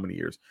for how many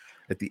years?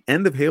 At the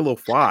end of Halo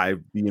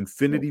 5, the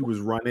Infinity was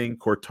running.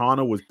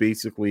 Cortana was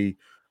basically,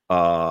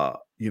 uh,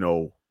 you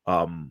know,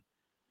 um,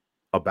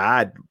 a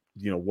bad,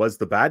 was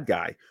the bad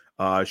guy.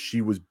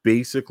 She was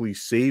basically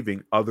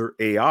saving other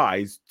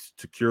AIs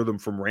to cure them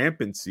from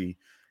rampancy.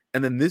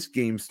 And then this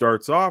game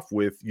starts off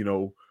with,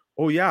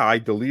 oh yeah, I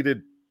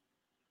deleted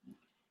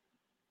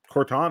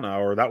Cortana,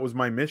 or that was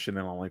my mission.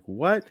 And I'm like,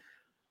 what?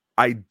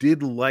 I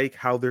did like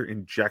how they're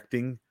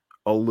injecting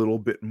a little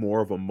bit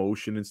more of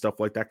emotion and stuff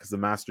like that because the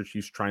Master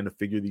Chief's trying to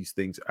figure these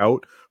things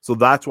out. So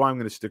that's why I'm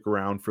going to stick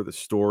around for the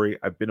story.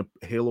 I've been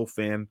a Halo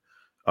fan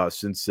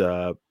since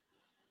the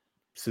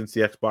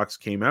Xbox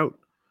came out,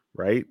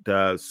 right?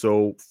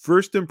 So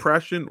first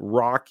impression,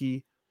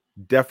 Rocky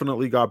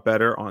definitely got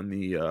better on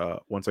the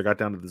once I got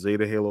down to the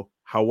Zeta Halo.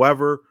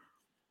 However,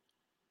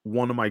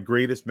 one of my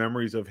greatest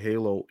memories of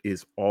Halo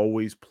is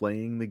always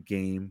playing the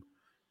game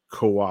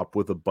co-op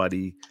with a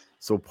buddy.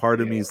 So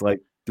part of me Yeah. is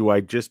like, do I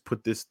just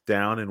put this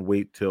down and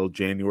wait till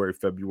January,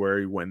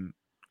 February when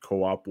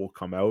co-op will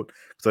come out?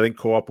 Because I think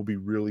co-op will be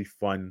really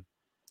fun,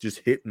 just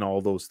hitting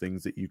all those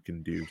things that you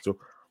can do. So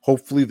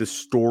hopefully the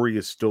story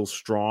is still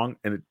strong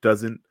and it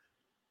doesn't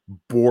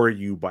bore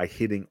you by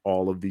hitting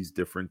all of these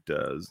different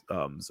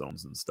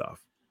zones and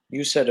stuff.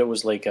 You said it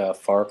was like a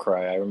Far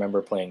Cry. I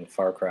remember playing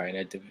Far Cry,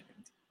 and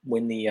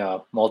when the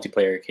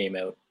multiplayer came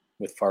out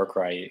with Far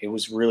Cry, it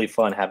was really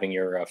fun having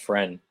your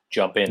friend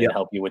jump in and Yep.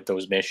 help you with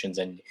those missions,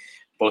 and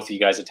both of you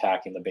guys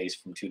attacking the base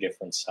from two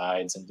different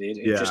sides, and it's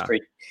just Yeah.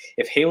 great.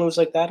 If Halo's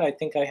like that, I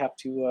think I have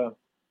to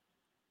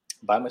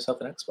buy myself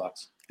an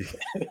Xbox.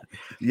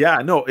 Yeah,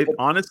 no, it But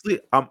honestly,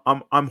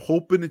 I'm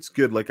hoping it's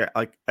good. Like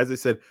as I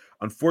said,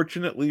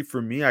 unfortunately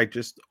for me, I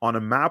just on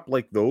a map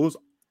like those,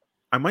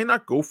 I might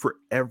not go for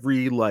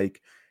every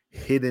like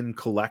hidden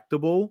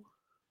collectible,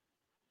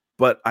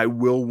 but I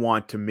will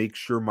want to make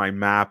sure my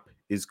map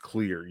is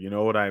clear. You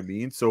know what I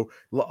mean? So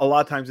a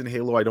lot of times in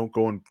Halo, I don't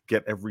go and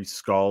get every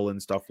skull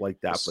and stuff like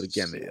that. But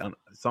again, yeah.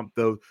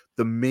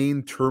 the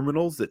main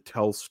terminals that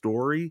tell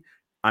story,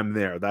 I'm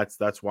there.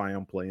 That's why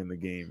I'm playing the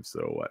game.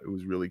 So it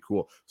was really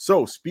cool.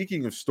 So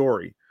speaking of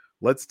story,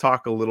 let's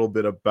talk a little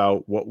bit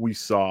about what we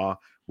saw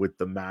with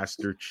the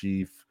Master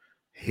Chief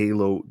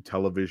Halo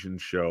television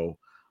show.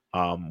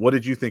 What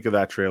did you think of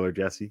that trailer,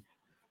 Jesse?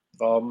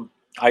 Um,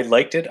 I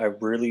liked it. I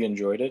really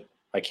enjoyed it.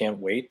 I can't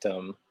wait.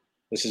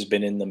 This has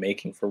been in the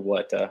making for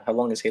what? How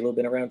long has Halo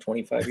been around?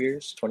 25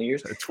 years? 20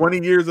 years? 20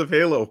 years of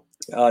Halo.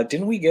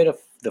 Didn't we get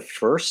the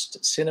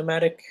first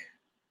cinematic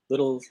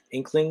little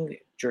inkling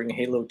during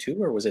Halo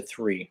 2, or was it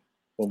 3?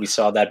 When we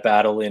saw that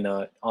battle in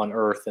on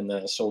Earth and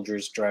the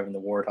soldiers driving the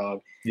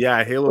Warthog.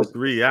 Yeah, Halo Was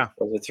 3, yeah.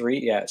 was it 3?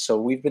 Yeah.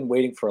 So we've been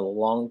waiting for a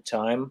long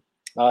time.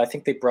 I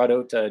think they brought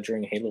out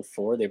during Halo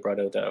 4. They brought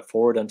out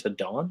Forward Unto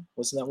Dawn.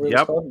 Wasn't that what it was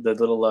Yep, called? The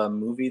little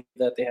movie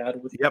that they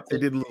had with yep, they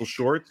it. did little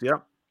shorts,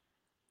 yep.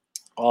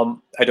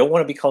 I don't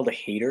want to be called a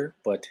hater,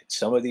 but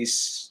some of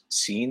these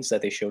scenes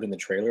that they showed in the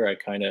trailer, I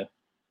kind of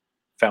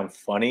found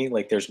funny.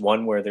 Like there's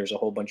one where there's a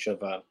whole bunch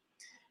of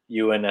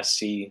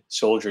UNSC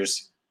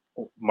soldiers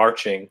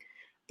marching,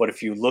 but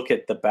if you look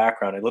at the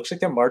background, it looks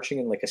like they're marching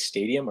in like a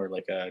stadium or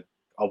like a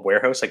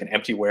warehouse, like an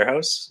empty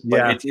warehouse. But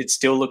Yeah, it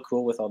still looked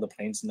cool with all the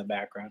planes in the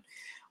background.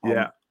 Um,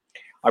 yeah.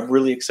 I'm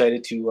really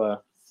excited to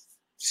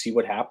see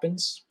what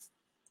happens.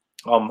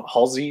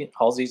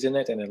 Halsey's in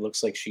it, and it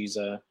looks like she's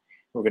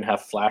we're gonna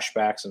have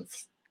flashbacks and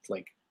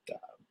like uh,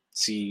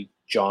 see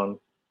John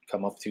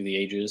come up through the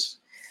ages.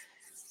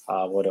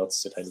 What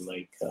else did I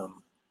like?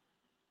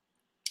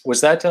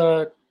 Was that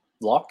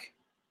Locke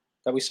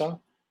that we saw?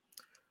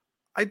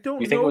 I You don't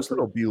think it know was? if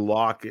it'll be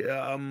Locke,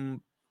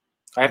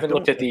 I haven't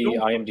looked at I the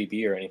don't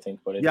IMDb or anything,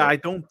 but yeah, I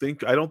don't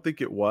think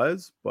it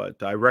was,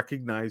 but I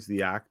recognize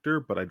the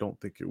actor, but I don't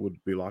think it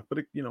would be Locke, but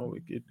it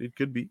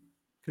could be.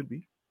 Could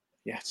be.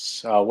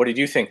 yes. What did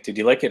you think? Did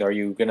you like it? Are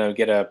you gonna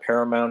get a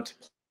Paramount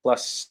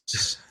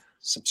Plus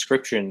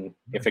subscription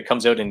if it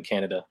comes out in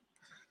Canada?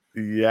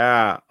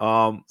 Yeah,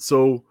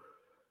 so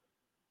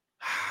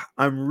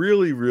I'm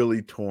really,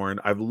 really torn.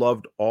 I've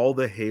loved all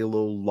the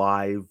Halo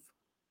live,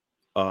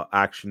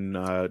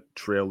 action,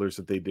 trailers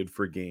that they did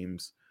for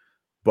games,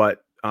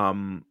 but,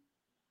 I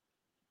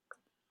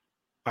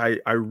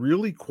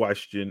really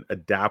question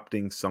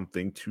adapting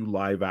something to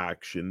live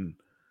action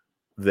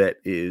that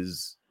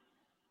is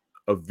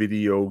a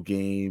video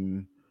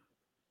game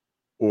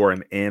or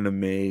an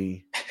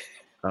anime,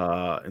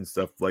 and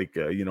stuff like,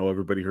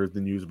 everybody heard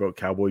the news about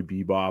Cowboy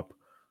Bebop.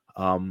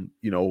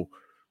 You know,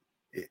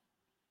 it,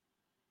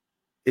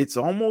 it's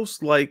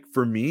almost like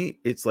for me,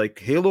 it's like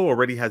Halo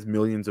already has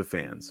millions of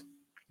fans.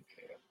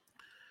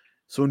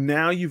 So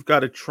now you've got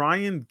to try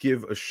and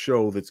give a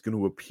show that's going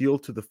to appeal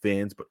to the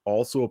fans, but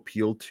also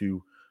appeal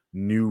to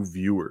new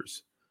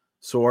viewers.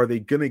 So are they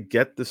going to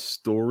get the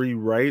story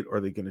right? Are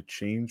they going to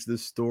change the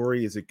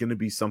story? Is it going to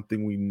be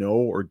something we know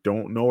or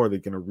don't know? Are they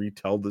going to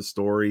retell the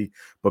story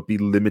but be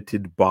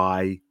limited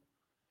by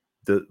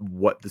the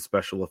what the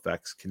special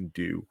effects can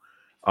do?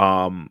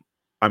 Um,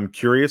 I'm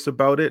curious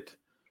about it.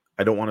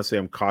 I don't want to say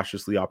I'm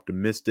cautiously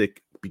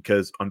optimistic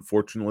because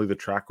unfortunately the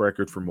track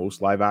record for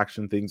most live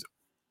action things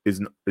is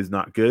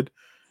not good,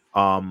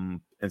 and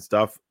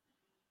stuff.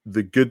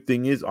 The good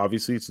thing is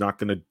obviously it's not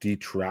going to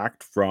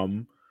detract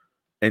from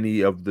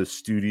any of the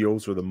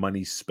studios or the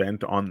money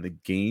spent on the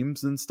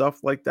games and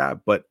stuff like that,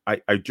 but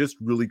I just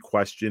really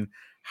question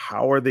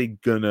how are they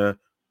gonna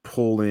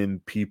pull in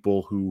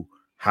people who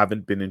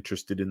haven't been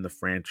interested in the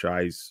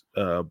franchise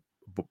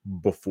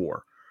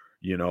before,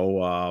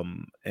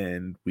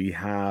 and we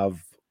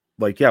have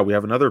yeah, we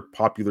have another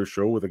popular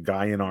show with a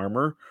guy in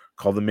armor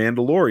called The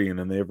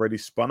Mandalorian, and they've already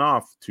spun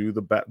off to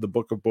the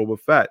Book of Boba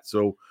Fett.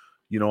 So,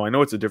 I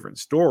know it's a different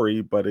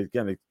story, but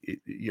again,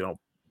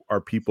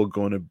 are people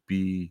going to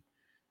be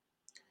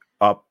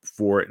up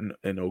for it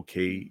and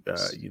okay,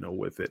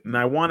 with it. And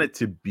I want it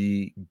to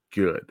be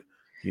good.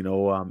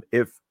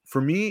 If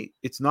for me,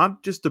 it's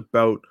not just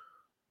about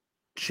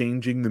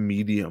changing the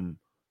medium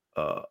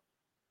uh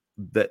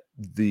that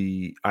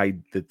the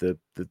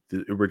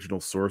original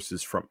source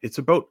is from. It's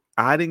about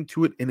adding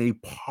to it in a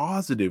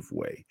positive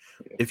way.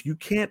 Yeah. If you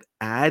can't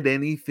add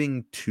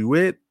anything to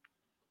it,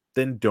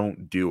 then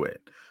don't do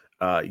it.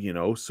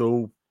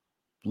 So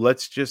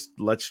let's just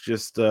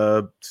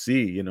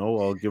see,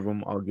 I'll give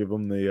them I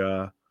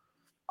the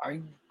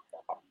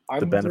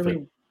I'm benefit.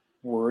 really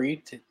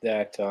worried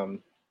that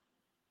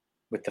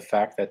with the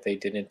fact that they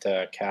didn't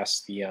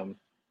cast the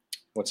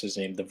what's his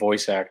name, the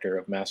voice actor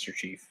of Master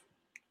Chief,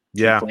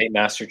 to Yeah, play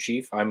Master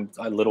Chief. I'm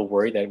a little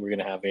worried that we're going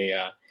to have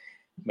a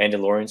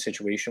Mandalorian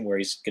situation where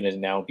he's going to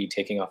now be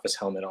taking off his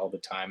helmet all the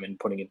time and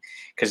putting it,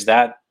 because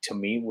that to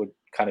me would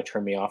kind of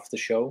turn me off the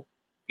show,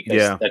 because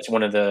yeah, that's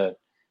one of the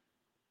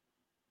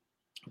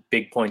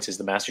big points is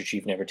the Master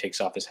Chief never takes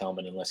off his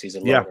helmet unless he's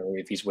yeah, alone or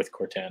if he's with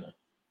Cortana.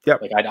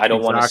 yep, Like I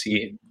don't want to exactly.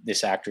 see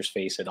this actor's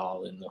face at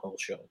all in the whole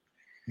show.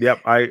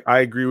 Yep, I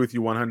agree with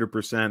you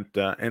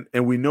 100%.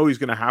 And we know he's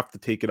going to have to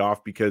take it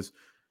off because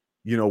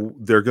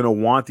they're going to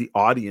want the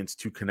audience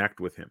to connect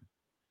with him.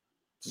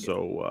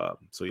 Yeah.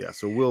 So yeah,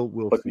 so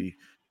we'll But see.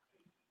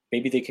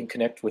 maybe they can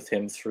connect with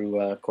him through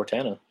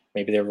Cortana.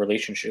 Maybe their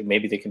relationship.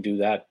 Maybe they can do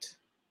that.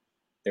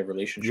 Their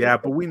relationship. Yeah,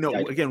 but we know,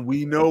 again,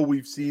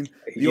 we've seen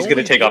the He's going to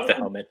only take the off the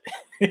only helmet.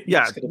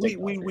 yeah, He's going to take it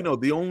off. we know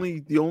the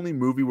only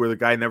movie where the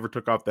guy never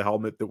took off the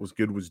helmet that was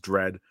good was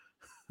Dread,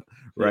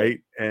 Yeah. right?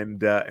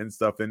 And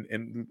stuff,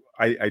 and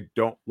I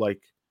don't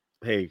like,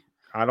 hey,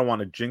 I don't want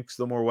to jinx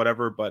them or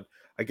whatever, but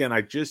again,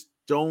 I just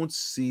don't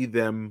see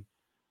them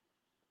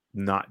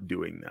not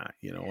doing that,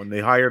 and they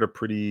hired a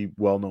pretty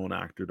well-known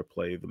actor to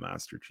play the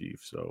Master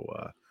Chief.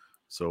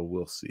 So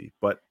we'll see.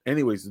 But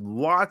anyways,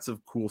 lots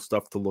of cool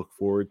stuff to look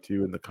forward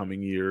to in the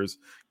coming years,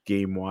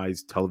 game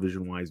wise,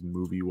 television wise,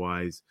 movie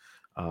wise.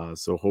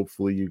 So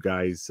hopefully you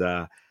guys,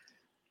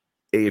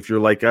 if you're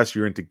like us,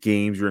 you're into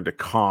games, you're into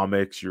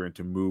comics, you're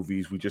into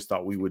movies. We just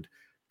thought we would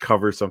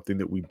cover something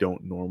that we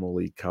don't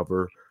normally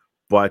cover.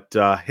 But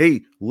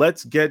hey,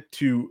 let's get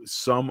to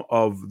some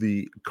of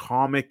the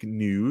comic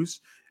news.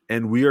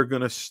 And we are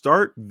going to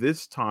start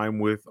this time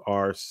with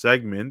our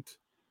segment,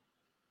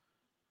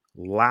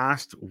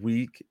 Last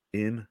Week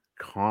in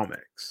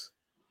Comics.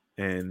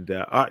 And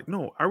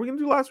no, are we going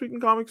to do Last Week in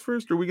Comics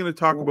first, or are we going to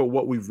talk Well, about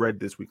what we've read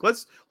this week?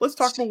 Let's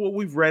talk about what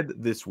we've read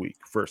this week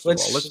first of all.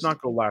 Let's let's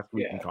not go Last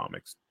Week in yeah.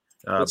 Comics,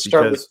 Let's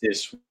start with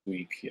because this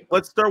week. Yeah.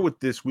 let's start with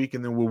this week,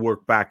 and then we'll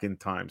work back in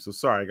time. So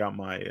sorry, I got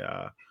my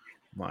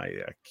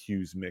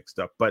cues mixed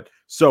up. But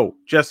so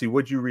Jesse,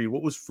 what'd you read?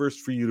 What was first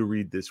for you to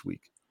read this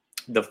week?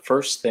 The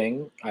first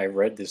thing I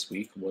read this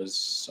week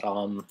was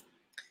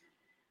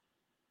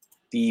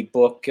the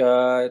book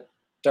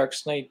Dark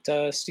Knight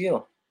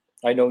Steel.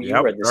 I know you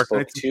Yep, read this Dark book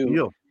Knights of too.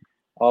 Steel.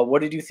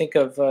 What did you think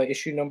of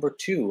issue number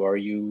 2? Are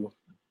you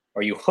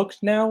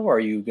hooked now? Are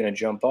you gonna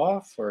jump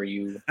off? Or are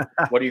you?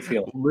 What are you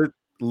feeling?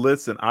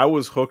 Listen, I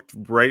was hooked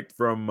right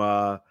from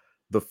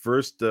the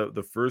first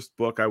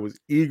book. I was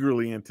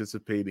eagerly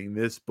anticipating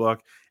this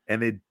book,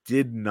 and it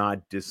did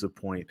not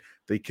disappoint.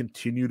 They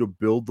continue to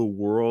build the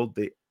world.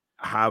 They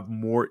have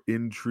more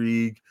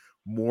intrigue,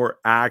 more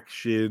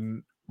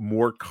action,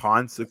 more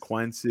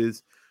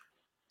consequences.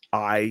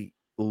 I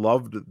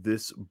loved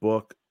this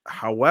book.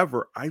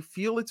 However, I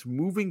feel it's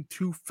moving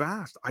too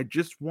fast. I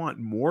just want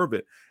more of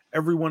it.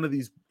 Every one of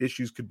these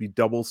issues could be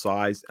double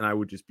sized, and I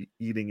would just be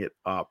eating it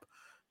up.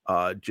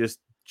 Just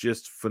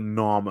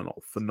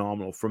phenomenal,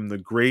 phenomenal. From the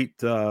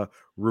great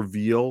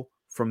reveal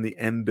from the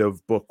end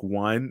of book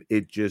one,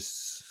 it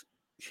just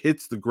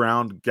hits the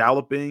ground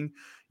galloping.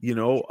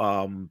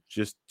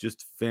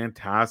 Just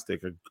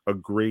fantastic. A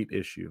great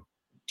issue.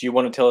 Do you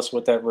want to tell us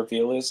what that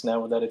reveal is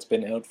now that it's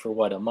been out for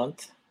what, a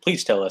month?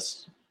 Please tell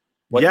us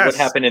what Yes.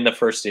 happened in the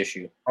first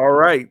issue. All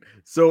right.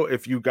 So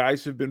if you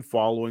guys have been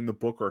following the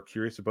book or are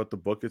curious about the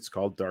book, it's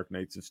called Dark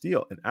Knights of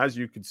Steel. And as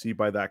you can see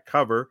by that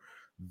cover,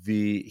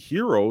 the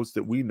heroes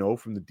that we know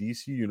from the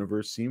DC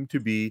universe seem to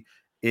be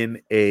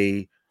in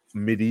a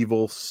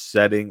medieval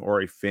setting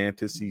or a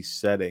fantasy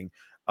setting.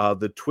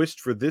 The twist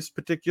for this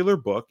particular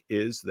book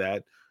is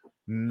that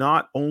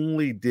not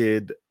only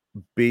did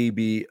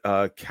baby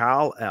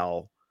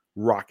Kal-El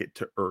rocket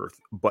to Earth,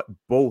 but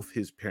both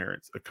his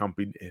parents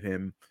accompanied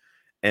him,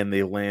 and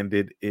they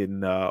landed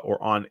in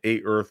or on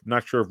a Earth.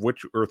 Not sure of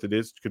which Earth it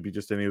is. It could be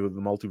just any of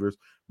the multiverse,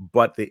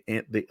 but they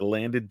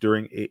landed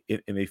during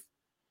in a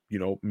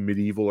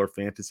medieval or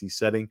fantasy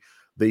setting.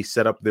 They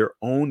set up their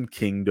own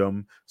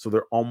kingdom, so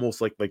they're almost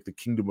like the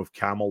kingdom of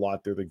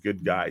Camelot. They're the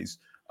good guys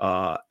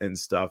and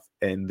stuff.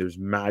 And there's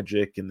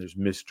magic and there's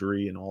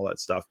mystery and all that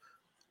stuff.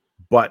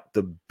 But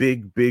the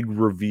big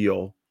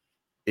reveal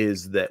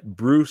is that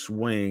Bruce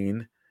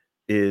Wayne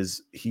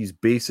he's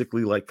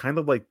basically like kind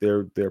of like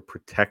their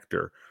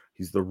protector.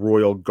 He's the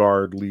royal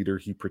guard leader.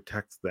 He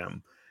protects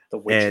them. The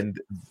Witcher. And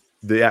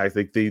I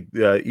think they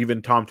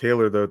even Tom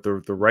Taylor,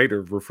 the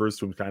writer, refers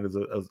to him kind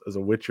of as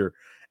a Witcher.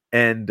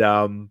 And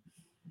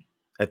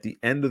at the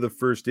end of the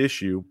first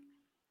issue,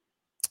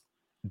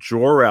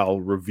 Jor-El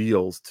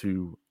reveals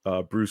to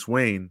Bruce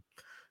Wayne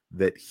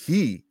that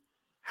he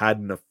had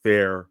an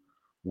affair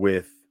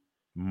with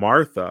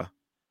Martha,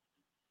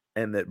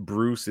 and that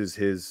Bruce is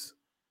his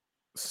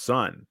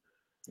son.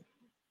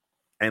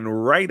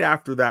 And right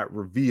after that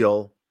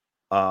reveal,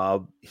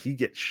 he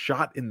gets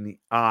shot in the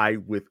eye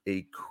with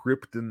a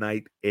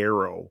kryptonite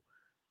arrow,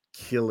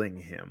 killing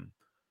him.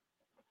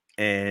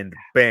 And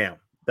bam,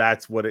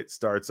 that's what it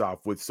starts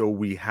off with. So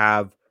we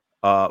have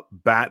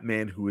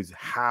Batman, who is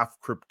half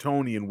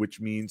Kryptonian, which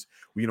means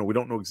we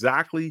don't know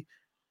exactly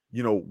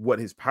what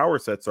his power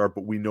sets are,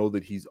 but we know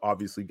that he's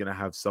obviously going to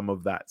have some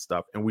of that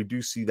stuff. And we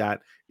do see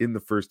that in the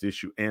first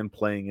issue and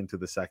playing into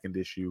the second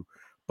issue.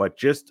 But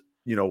just,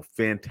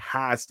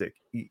 fantastic.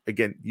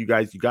 Again, you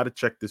guys, you got to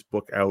check this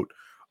book out.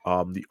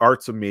 The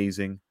art's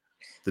amazing.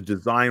 The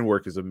design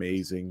work is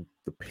amazing.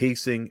 The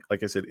pacing,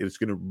 like I said, it's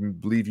going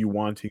to leave you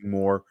wanting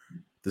more.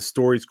 The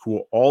story's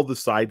cool. All the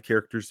side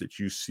characters that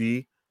you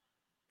see,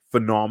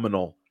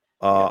 phenomenal.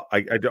 Yeah.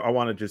 I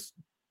want to just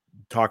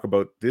talk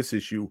about this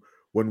issue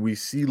when we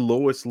see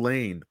Lois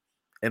Lane,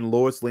 and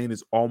Lois Lane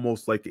is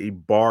almost like a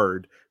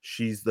bard.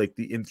 She's like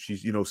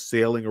she's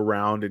sailing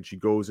around, and she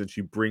goes and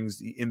she brings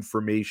the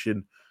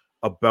information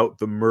about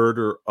the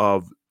murder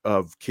of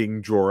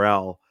King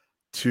Jor-El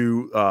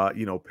to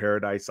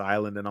Paradise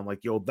Island. And I'm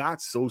like, yo,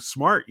 that's so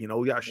smart.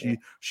 Yeah, Yeah.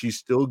 she's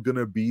still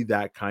gonna be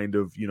that kind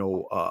of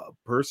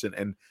person.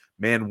 And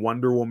man,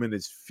 Wonder Woman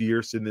is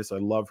fierce in this. I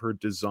love her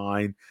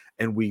design.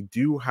 And we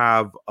do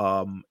have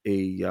a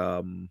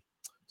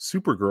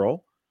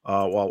Supergirl.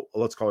 Well,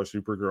 let's call her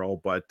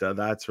Supergirl, but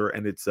that's her,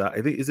 and it's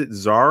I think, is it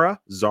Zara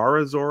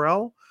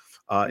Zor-El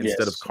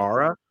instead of Yes.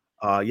 Kara?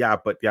 Yeah,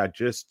 but yeah,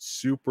 just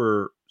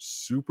super,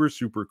 super,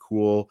 super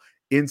cool.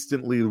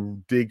 Instantly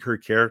dig her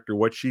character.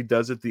 What she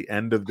does at the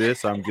end of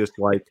this, I'm just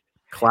like,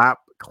 clap,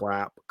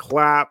 clap,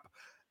 clap.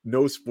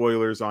 No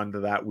spoilers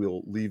onto that.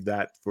 We'll leave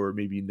that for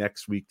maybe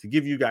next week to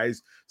give you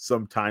guys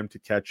some time to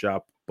catch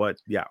up. But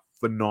yeah,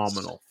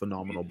 phenomenal,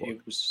 phenomenal book.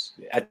 It was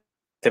at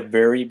the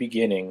very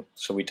beginning.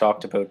 So we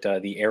talked about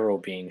the arrow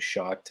being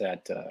shot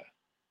at,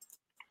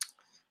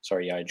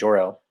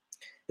 Jor-El.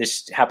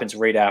 This happens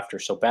right after.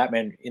 So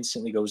Batman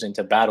instantly goes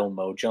into battle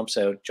mode, jumps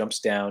out, jumps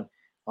down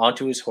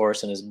onto his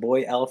horse, and his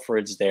boy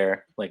Alfred's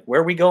there. Like,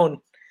 where are we going?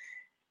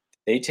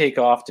 They take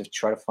off to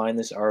try to find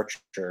this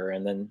archer,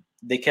 and then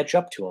they catch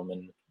up to him,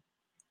 and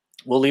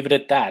we'll leave it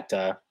at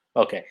that.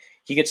 Okay,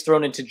 he gets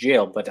thrown into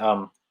jail, but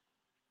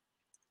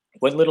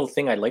one little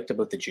thing I liked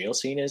about the jail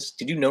scene is,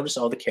 did you notice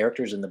all the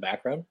characters in the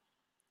background?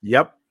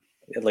 Yep.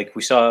 Like,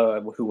 we saw,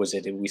 who was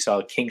it? We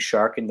saw King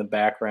Shark in the King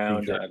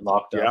background, Shark.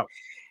 locked up, Yep.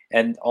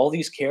 and all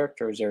these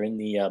characters are in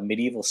the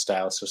medieval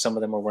style. So some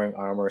of them are wearing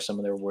armor, some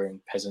of them are wearing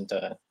peasant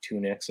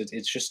tunics.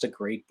 It's just a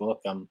great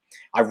book.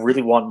 I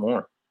really want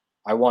more.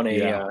 I want a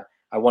Yeah.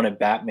 I want a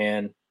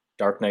Batman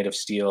Dark Knight of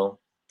Steel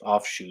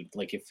offshoot.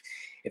 Like,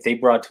 if they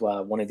brought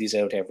one of these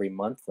out every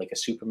month, like a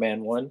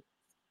Superman one,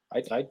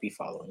 I'd be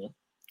following it.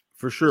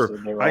 For 'Cause sure.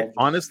 they're I all just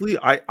honestly,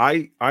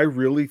 I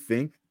really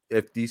think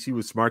if DC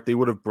was smart, they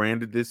would have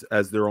branded this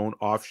as their own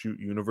offshoot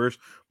universe,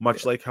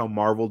 much yeah, like how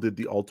Marvel did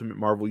the Ultimate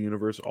Marvel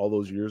universe all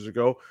those years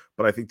ago.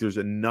 But I think there's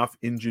enough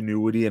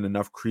ingenuity and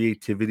enough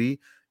creativity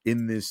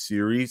in this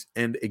series.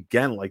 And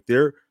again, like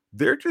they're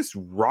just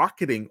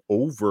rocketing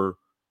over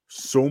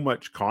so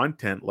much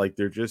content. Like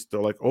they're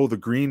like, oh, the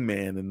Green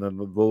Man, and then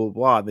blah blah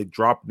blah. And they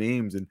drop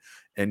names, and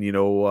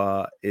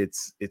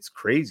it's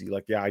crazy.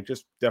 Like, yeah, I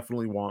just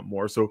definitely want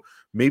more. So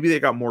maybe they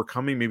got more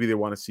coming. Maybe they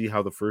want to see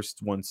how the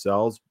first one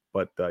sells.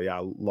 But yeah,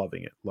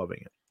 loving it, loving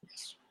it.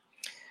 yes.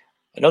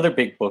 Another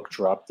big book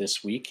dropped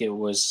this week. It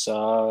was. Do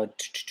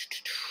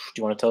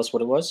you want to tell us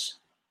what it was?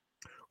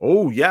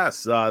 Oh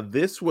yes,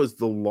 this was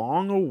the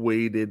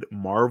long-awaited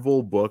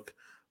Marvel book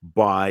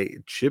by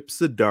Chip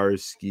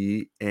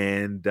Zdarsky,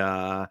 and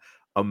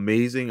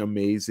amazing,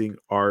 amazing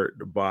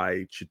art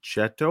by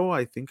Chichetto.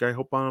 I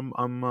hope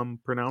I'm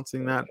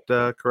pronouncing that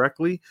Perfect.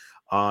 correctly.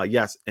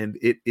 Yes, and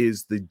it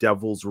is the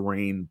Devil's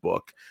Reign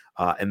book,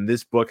 and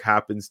this book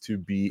happens to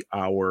be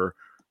our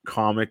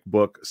comic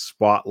book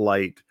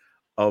spotlight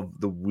of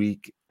the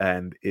week,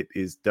 and it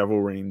is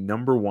Devil Reign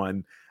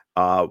 #1.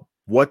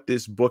 What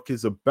this book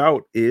is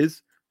about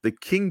is the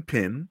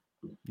Kingpin,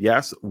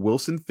 yes,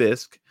 Wilson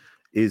Fisk,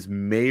 is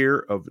mayor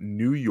of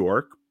New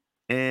York,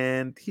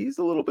 and he's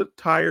a little bit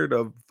tired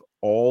of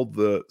all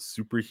the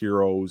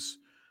superheroes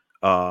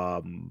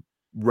um,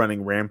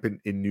 running rampant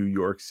in New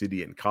York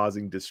City and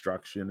causing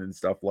destruction and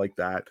stuff like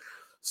that.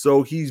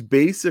 So he's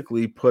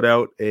basically put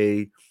out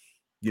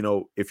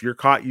if you're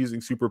caught using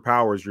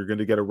superpowers, you're going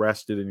to get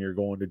arrested and you're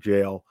going to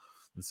jail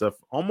and stuff.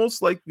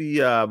 Almost like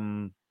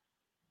the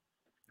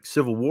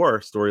Civil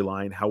War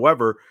storyline.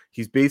 However,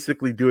 he's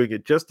basically doing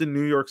it just in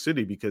New York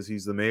City because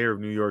he's the mayor of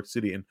New York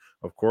City. And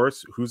of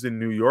course, who's in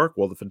New York?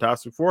 Well, the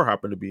Fantastic Four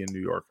happen to be in New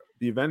York.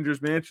 The Avengers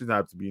Mansion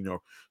happens to be in New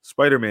York.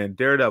 Spider-Man,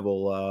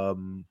 Daredevil,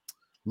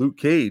 Luke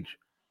Cage,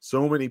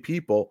 so many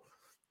people.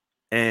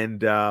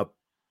 And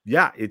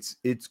yeah, it's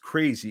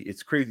crazy.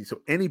 It's crazy. So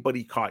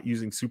anybody caught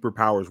using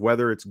superpowers,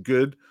 whether it's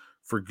good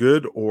for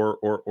good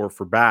or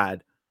for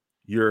bad,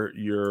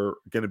 you're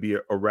going to be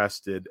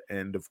arrested.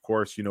 And of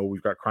course,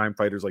 we've got crime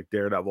fighters like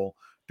Daredevil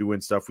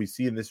doing stuff. We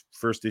see in this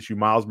first issue,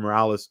 Miles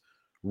Morales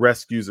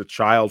rescues a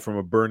child from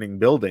a burning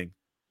building,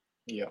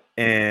 Yeah.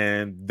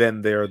 and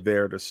then they're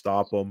there to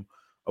stop him.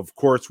 Of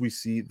course, we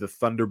see the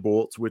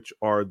Thunderbolts, which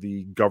are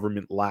the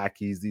government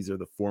lackeys. These are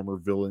the former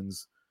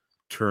villains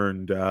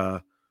turned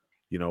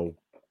you know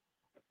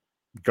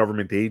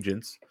government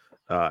agents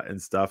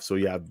and stuff. So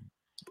yeah,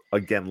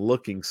 again,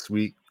 looking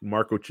sweet.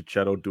 Marco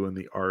Cicchetto doing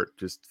the art,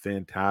 just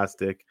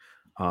fantastic.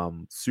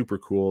 Super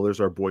cool. There's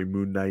our boy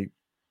Moon Knight.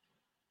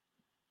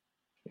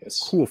 Yes,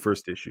 Cool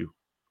first issue.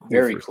 Cool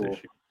very first cool.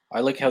 issue. I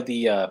like how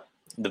the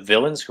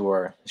villains who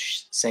are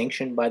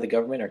sanctioned by the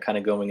government are kind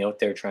of going out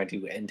there trying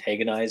to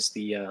antagonize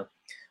the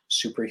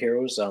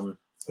superheroes.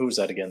 Who was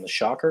that again? The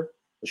Shocker.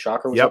 The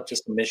Shocker was Yep. up to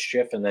some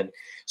mischief, and then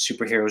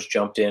superheroes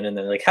jumped in, and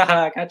then like,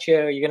 haha, I got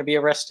you. You're gonna be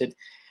arrested.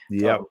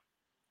 Yep. Um,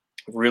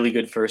 really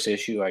good first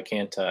issue. I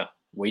can't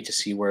wait to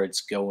see where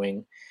it's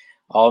going.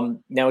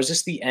 Now is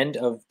this the end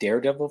of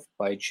Daredevil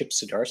by Chip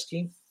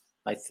Zdarsky?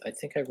 I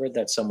think I read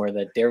that somewhere that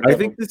I think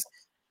Daredevil. this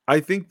I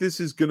think this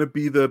is gonna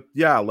be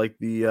like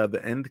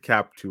the end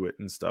cap to it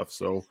and stuff.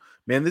 So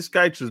man, this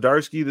guy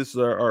Chizdarsky, this is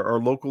our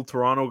local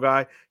Toronto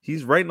guy.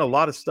 He's writing a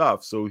lot of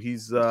stuff. So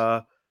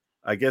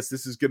I guess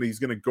he's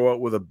gonna go out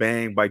with a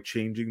bang by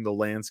changing the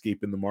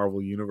landscape in the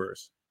Marvel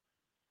universe.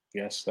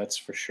 Yes, that's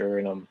for sure.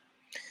 And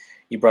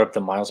you brought up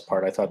the Miles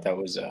part. I thought that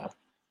was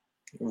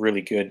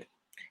really good.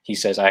 He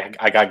says, "I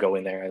got to go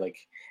in there." I like,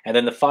 and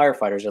then the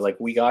firefighters are like,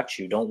 "We got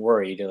you. Don't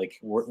worry. They're like,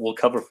 we'll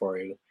cover for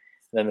you." And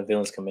then the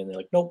villains come in. They're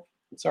like, "Nope,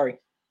 sorry,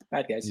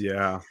 bad guys."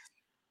 Yeah.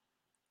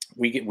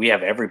 We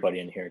have everybody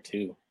in here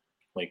too,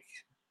 like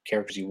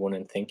characters you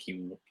wouldn't think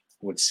you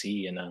would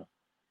see in a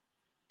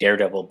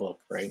Daredevil book,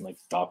 right? Like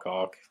Doc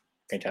Ock,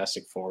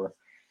 Fantastic Four.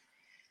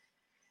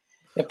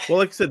 Yep. Well,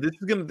 like I said, this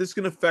is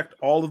gonna affect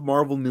all of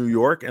Marvel New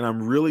York, and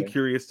I'm really Okay.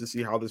 curious to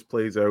see how this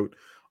plays out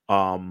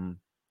um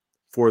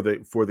for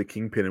the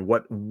Kingpin and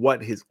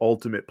what his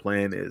ultimate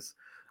plan is.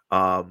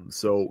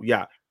 So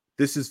yeah,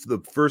 this is the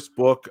first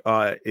book.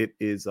 It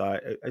is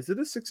it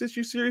a 6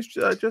 issue series,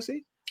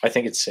 Jesse? I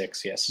think it's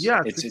six. Yes,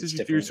 Yeah, it's 6 issue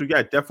series. different. So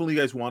yeah, definitely you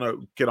guys want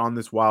to get on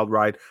this wild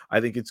ride.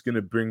 I think it's going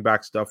to bring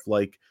back stuff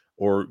like,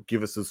 or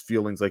give us those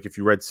feelings like if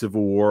you read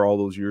Civil War all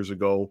those years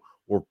ago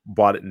or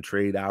bought it in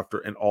trade after,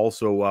 and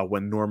also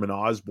when Norman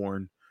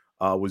Osborn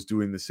was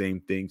doing the same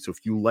thing. So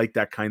if you like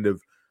that kind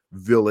of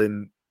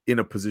villain in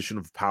a position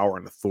of power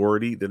and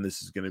authority, then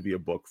this is going to be a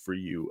book for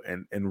you.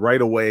 And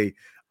right away,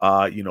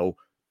 you know,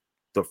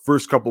 the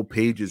first couple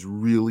pages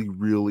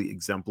really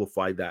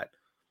exemplify that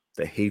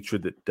the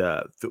hatred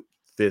that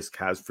Fisk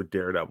has for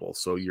Daredevil.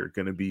 So you're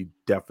going to be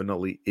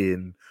definitely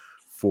in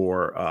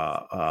for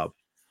a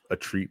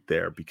treat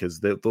there because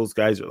those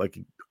guys are like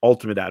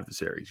ultimate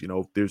adversaries.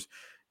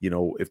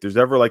 If there's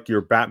ever like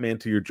your Batman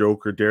to your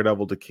Joker,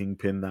 Daredevil to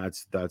Kingpin,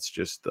 that's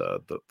just the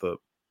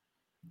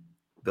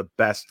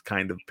best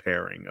kind of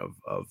pairing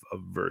of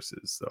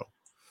verses. So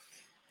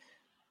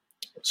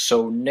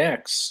So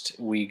next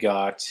we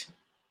got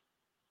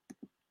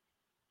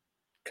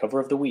cover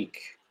of the week.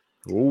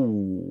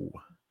 oh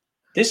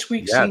This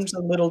week yes. seems a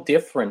little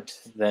different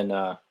than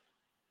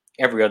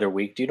every other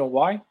week. Do you know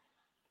why?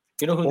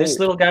 You know who this Oh.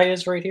 little guy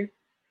is right here?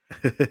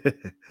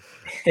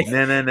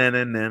 Na na na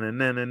na na na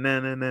na na na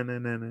na na na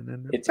na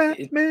na it,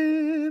 it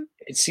Batman.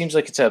 it seems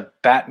like it's a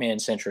Batman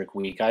centric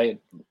week. I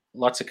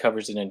lots of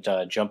covers didn't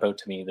jump out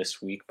to me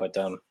this week, but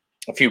a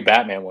few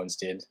Batman ones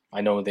did.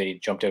 I know they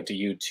jumped out to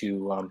you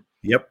too.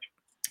 Yep.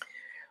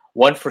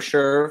 One for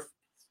sure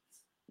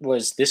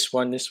was this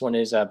one. This one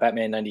is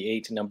Batman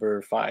 98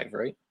 number 5, right?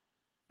 Number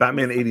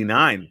Batman 5?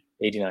 89.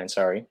 89,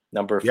 sorry.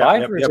 Number Yep,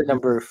 5 yep, or is yep. it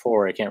number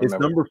 4? I can't It's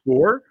remember. number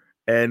 4,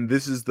 and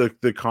this is the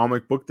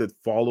comic book that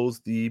follows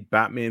the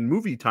Batman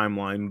movie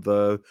timeline,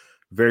 the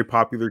very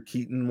popular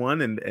Keaton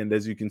one, and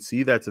as you can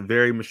see, that's a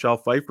very Michelle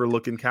Pfeiffer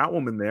looking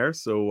Catwoman there.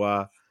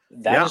 So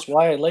That yeah. is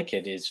why I like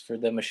it, is for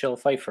the Michelle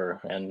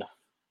Pfeiffer, and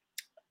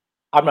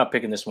I'm not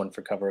picking this one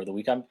for cover of the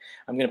week. I'm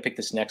gonna pick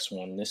this next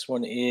one. This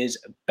one is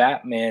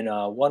Batman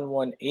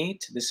 118.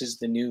 This is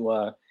the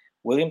new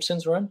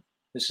Williamson's run.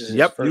 This is his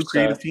Yep, new first.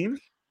 creative team.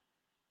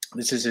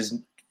 This is his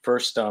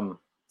first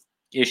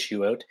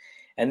issue out,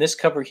 and this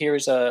cover here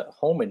is a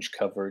homage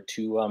cover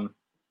to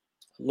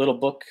little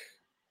book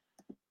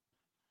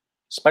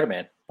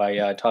Spider-Man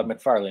by Todd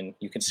McFarlane.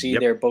 You can see Yep.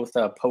 they're both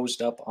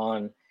posed up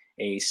on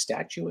a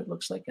statue. It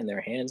looks like, and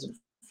their hands in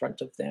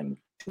front of them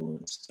too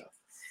and stuff.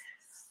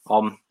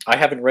 I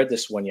haven't read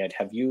this one yet.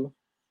 Have you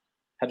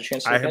had a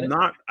chance to look at it?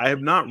 I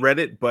have not read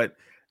it, but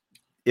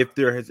if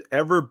there has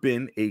ever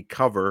been a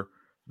cover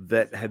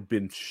that had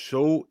been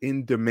so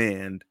in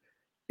demand,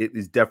 it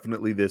is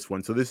definitely this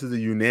one. So this is a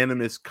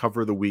unanimous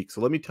cover of the week.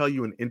 So let me tell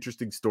you an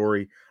interesting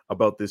story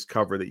about this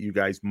cover that you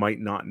guys might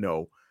not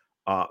know.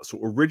 So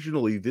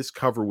originally, this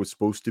cover was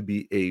supposed to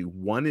be a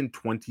 1 in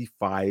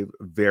 25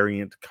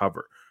 variant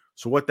cover.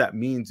 So what that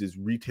means is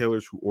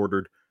retailers who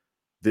ordered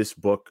this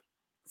book,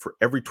 for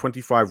every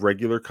 25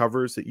 regular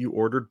covers that you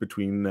ordered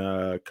between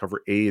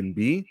cover A and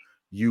B,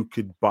 you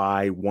could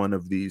buy one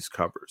of these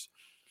covers.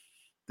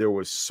 There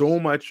was so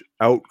much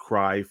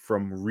outcry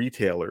from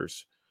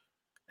retailers,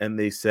 and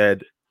they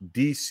said,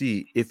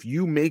 DC, if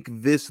you make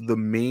this the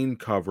main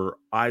cover,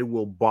 I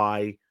will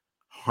buy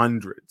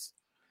hundreds.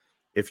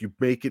 If you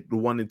make it the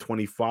 1 in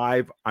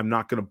 25, I'm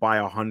not going to buy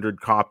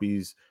 100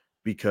 copies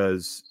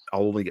because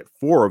I'll only get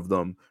 4 of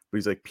them. But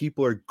he's like,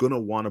 people are going to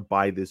want to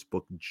buy this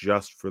book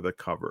just for the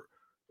cover.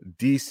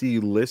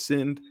 DC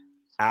listened,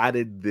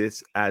 added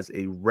this as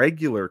a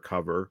regular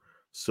cover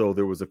So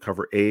there was a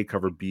cover A,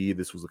 cover B.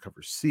 This was a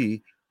cover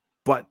C,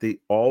 but they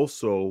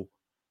also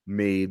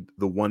made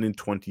the 1 in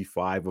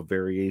 25 a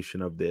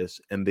variation of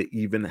this, and they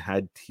even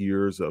had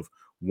tiers of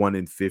 1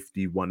 in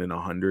 50, 1 in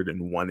 100,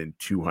 and 1 in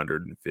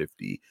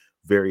 250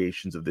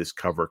 variations of this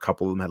cover. A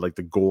couple of them had like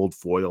the gold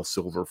foil,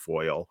 silver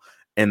foil,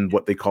 and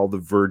what they call the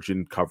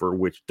virgin cover,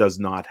 which does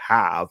not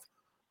have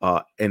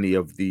any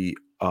of the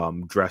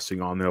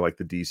dressing on there, like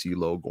the DC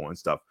logo and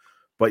stuff.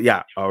 But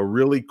yeah, a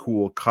really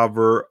cool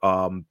cover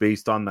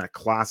based on that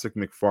classic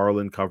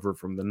McFarlane cover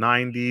from the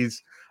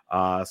 90s.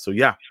 So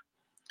yeah,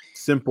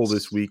 simple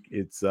this week.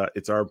 It's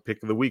our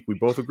pick of the week. We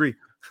both agree.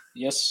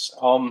 Yes.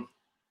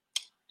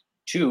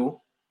 Two,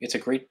 it's a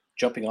great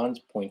jumping on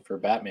point for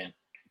Batman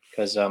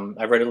because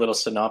I read a little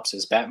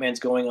synopsis. Batman's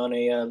going on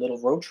a little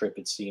road trip,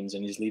 it seems,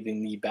 and he's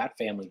leaving the Bat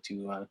family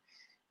to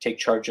take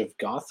charge of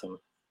Gotham.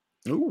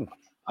 Ooh.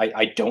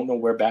 I don't know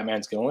where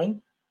Batman's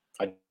going.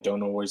 I don't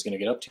know where he's going to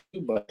get up to,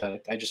 but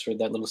I just read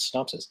that little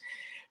synopsis.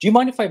 Do you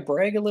mind if I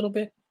brag a little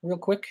bit, real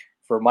quick,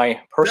 for my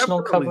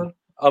personal Definitely. cover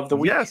of the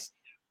week? Yes.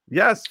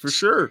 Yes, for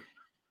sure.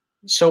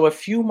 So a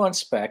few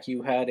months back,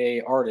 you had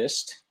a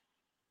artist,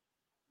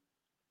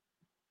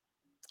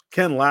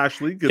 Ken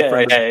Lashley, good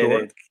friend of the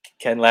store.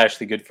 Ken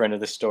Lashley, good friend of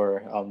the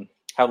store.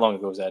 How long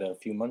ago was that? A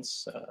few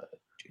months?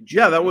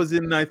 Yeah, that June, was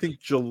in, I think,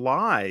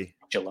 July.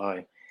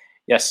 July.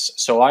 Yes.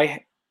 So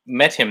I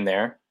met him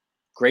there.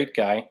 Great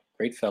guy,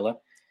 great fella,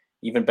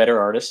 even better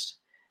artist.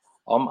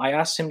 I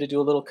asked him to do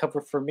a little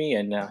cover for me,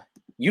 and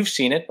you've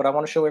seen it, but I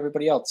want to show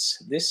everybody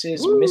else. This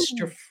is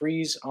Mr. Woo.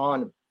 Freeze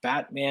on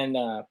Batman.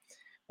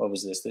 What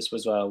was this? This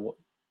was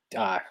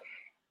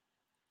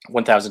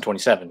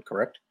 1027,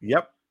 correct?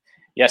 Yep.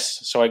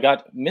 Yes. So I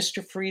got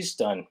Mr. Freeze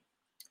done.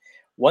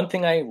 One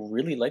thing I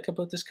really like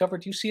about this cover,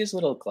 do you see his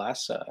little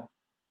glass?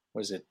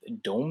 What is it?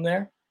 Dome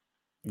there?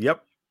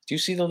 Yep. Do you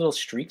see the little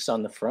streaks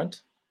on the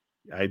front?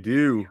 I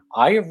do.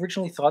 I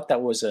originally thought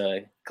that was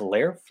a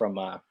glare from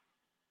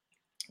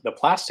the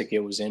plastic it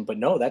was in, but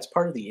no, that's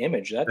part of the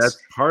image. That's That's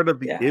part of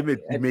the yeah, image.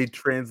 He made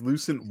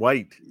translucent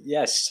white.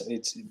 yes,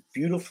 it's a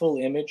beautiful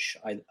image.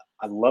 I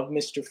love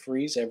Mister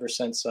Freeze ever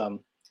since I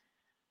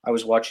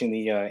was watching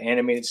the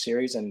animated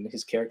series, and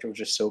his character was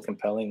just so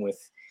compelling.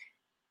 With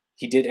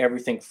he did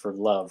everything for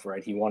love,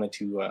 right? He wanted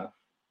to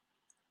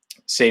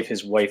save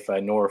his wife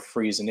Nora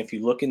Freeze, and if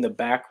you look in the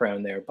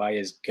background there by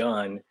his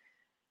gun,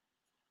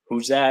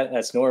 who's that?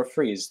 That's Nora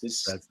Freeze.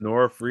 This That's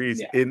Nora Freeze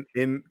yeah,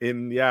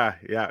 in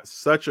yeah.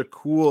 Such a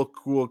cool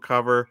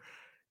cover.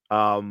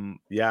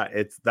 Yeah,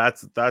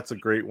 that's a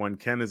great one.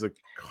 Ken is a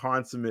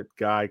consummate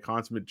guy,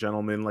 consummate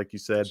gentleman, like you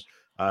said,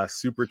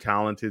 super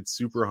talented,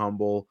 super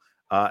humble.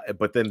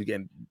 But then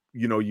again,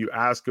 you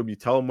ask him, you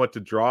tell him what to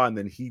draw, and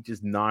then he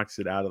just knocks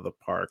it out of the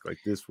park. Like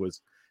this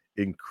was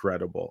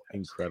incredible,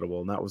 and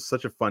that was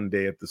such a fun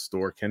day at the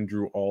store. Ken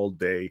drew all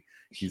day.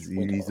 he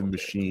went He's a all day.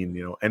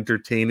 machine,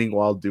 entertaining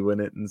while doing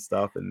it and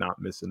stuff, and not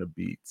missing a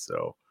beat.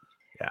 So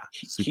yeah,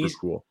 He, super he's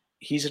cool.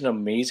 he's an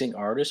amazing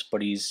artist,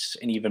 but he's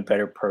an even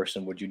better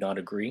person. Would you not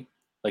agree?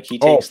 Like he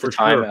Oh, takes the for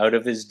time sure. out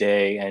of his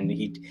day, and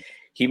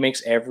he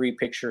makes every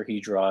picture he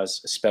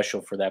draws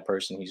special for that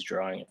person he's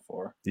drawing it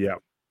for. Yeah.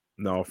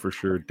 No, for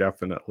sure.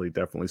 Definitely.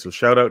 So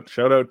shout out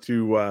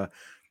to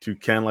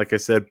Ken. Like I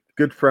said,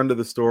 good friend of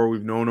the store.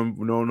 We've known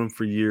him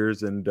for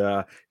years, and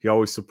he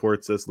always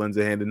supports us, lends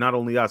a hand, and not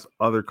only us,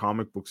 other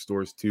comic book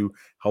stores too.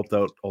 Helped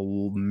out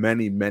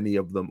many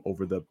of them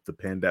over the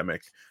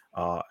pandemic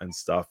and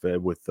stuff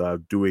with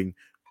doing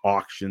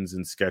auctions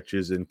and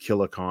sketches and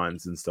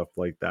kilocons and stuff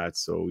like that.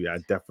 So yeah,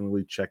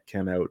 definitely check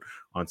Ken out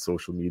on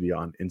social media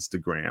on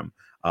Instagram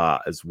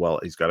as well.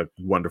 He's got a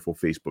wonderful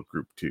Facebook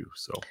group too.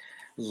 So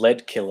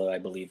Lead Killer, I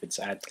believe it's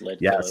at Lead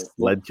yes, Killer.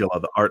 Lead Killer,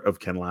 the art of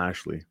Ken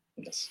Lashley.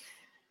 Yes.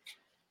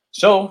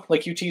 So,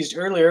 like you teased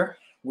earlier,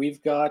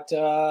 we've got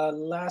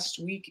last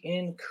week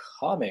in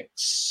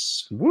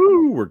comics.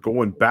 Woo, we're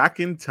going back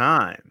in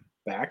time.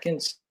 Back in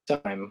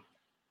time.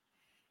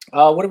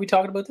 What are we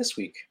talking about this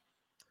week?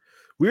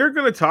 We are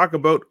going to talk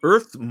about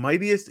Earth's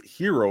mightiest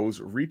heroes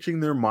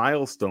reaching their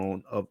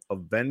milestone of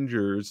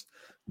Avengers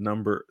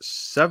number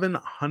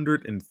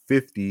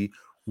 750,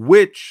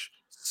 which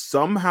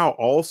somehow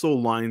also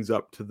lines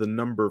up to the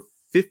number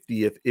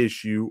 50th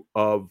issue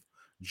of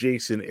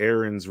Jason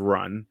Aaron's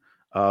run.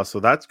 So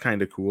that's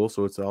kind of cool.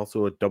 So it's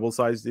also a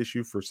double-sized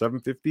issue for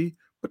 750,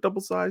 but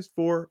double-sized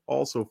for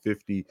also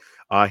 50.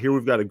 Here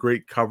we've got a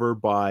great cover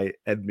by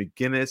Ed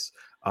McGuinness.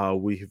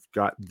 We have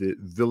got the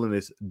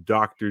villainous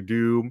Doctor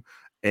Doom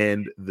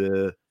and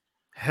the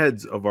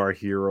heads of our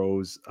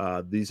heroes.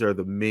 This is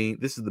the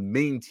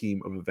main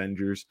team of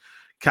Avengers: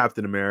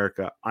 Captain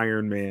America,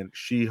 Iron Man,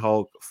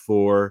 She-Hulk,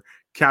 Thor,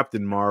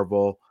 Captain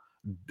Marvel,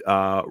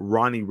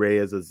 Ronnie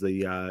Reyes as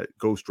the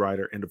Ghost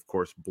Rider, and of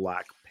course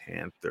Black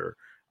Panther.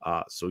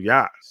 So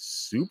yeah,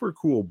 super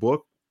cool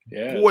book.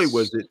 Boy, Yes.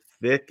 was it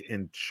thick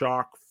and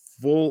chock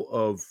full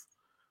of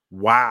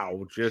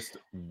wow, just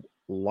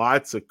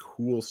lots of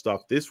cool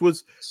stuff. This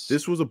was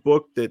a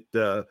book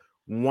that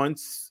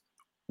once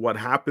what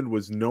happened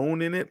was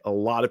known in it. A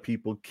lot of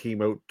people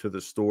came out to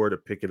the store to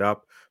pick it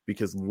up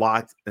because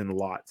lots and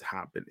lots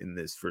happened in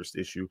this first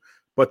issue.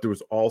 But there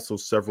was also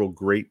several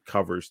great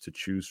covers to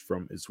choose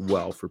from as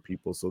well for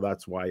people. So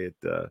that's why it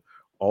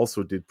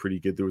also did pretty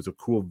good. There was a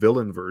cool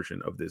villain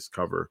version of this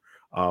cover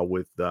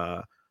with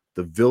the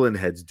villain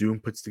heads. Doom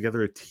puts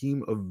together a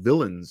team of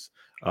villains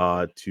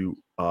to,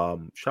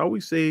 shall we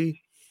say,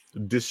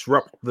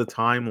 disrupt the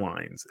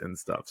timelines and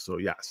stuff. So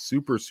yeah,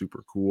 super,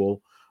 super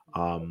cool.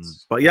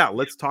 But yeah,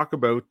 let's talk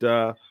about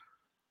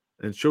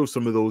and show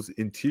some of those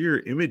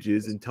interior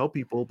images and tell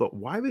people about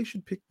why they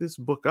should pick this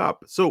book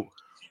up. So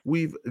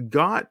we've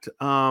got Do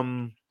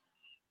you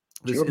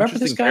this remember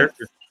this interesting guy?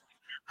 character.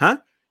 Huh?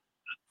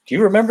 Do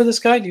you remember this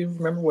guy? Do you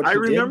remember what I he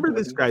did? remember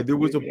this guy. There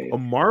was a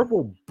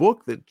Marvel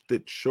book that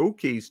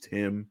showcased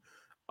him.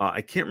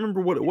 I can't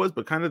remember what it was,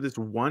 but kind of this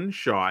one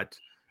shot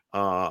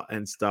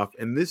and stuff.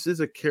 And this is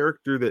a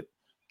character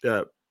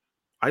that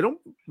I don't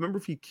remember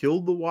if he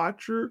killed the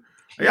Watcher.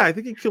 Yeah, I Yep,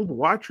 think he killed the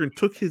Watcher and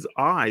took his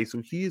eye, so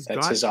he has that's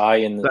got his eye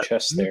in the that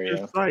chest there. future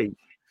Yeah, sight.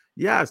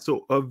 Yeah,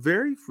 so a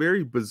very,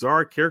 very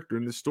bizarre character,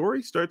 and the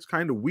story starts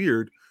kind of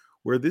weird,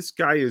 where this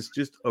guy is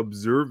just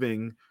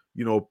observing,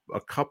 a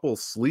couple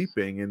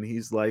sleeping, and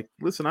he's like,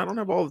 "Listen, I don't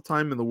have all the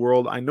time in the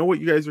world. I know what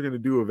you guys are going to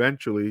do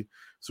eventually,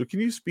 so can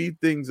you speed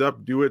things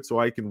up, do it so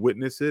I can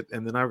witness it,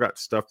 and then I've got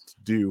stuff to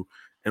do."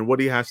 And what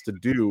he has to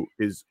do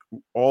is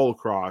all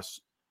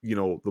across,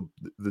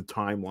 the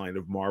timeline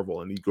of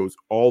Marvel, and he goes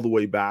all the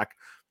way back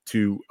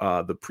to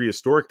the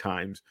prehistoric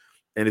times.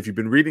 And if you've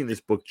been reading this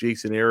book,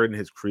 Jason Aaron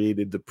has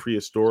created the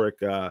prehistoric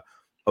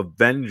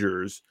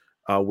Avengers,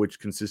 which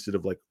consisted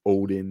of like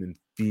Odin and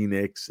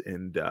Phoenix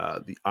and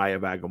the Eye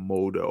of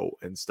Agamotto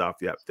and stuff.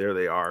 Yep, there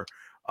they are.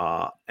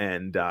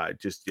 And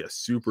just, yeah,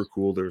 super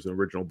cool. There's an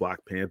original Black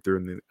Panther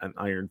and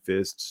Iron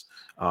Fists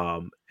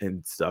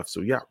and stuff.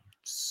 So yeah,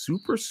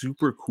 super,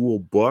 super cool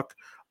book.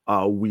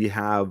 We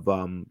have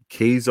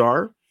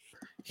Kazar.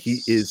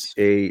 He is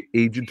a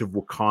agent of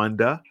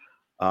Wakanda,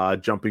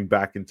 jumping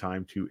back in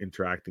time to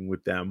interacting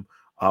with them.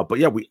 But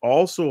yeah, we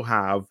also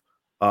have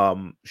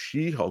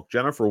She-Hulk,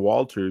 Jennifer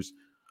Walters,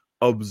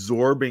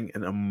 absorbing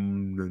an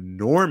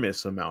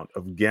enormous amount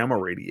of gamma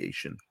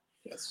radiation,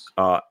 yes.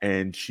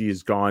 and she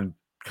has gone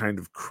kind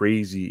of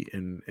crazy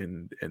and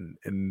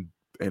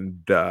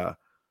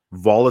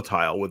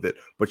volatile with it.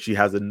 But she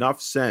has enough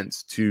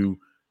sense to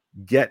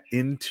get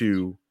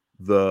into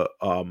the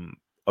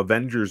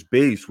Avengers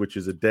base, which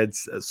is a dead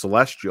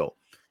celestial,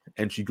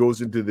 and she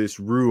goes into this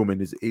room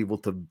and is able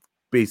to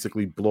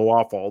basically blow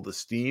off all the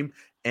steam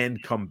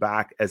and come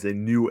back as a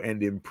new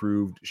and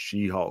improved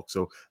She-Hulk.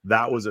 So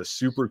that was a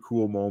super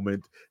cool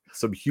moment.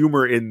 Some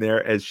humor in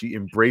there as she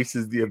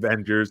embraces the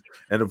Avengers,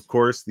 and of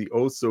course the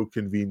oh so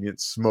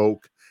convenient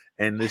smoke.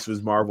 And this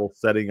was Marvel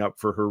setting up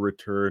for her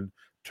return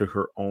to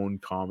her own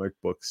comic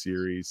book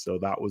series. So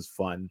that was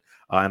fun.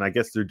 And I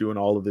guess they're doing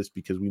all of this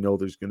because we know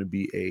there's going to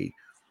be a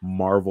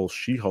Marvel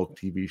She-Hulk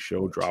TV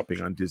show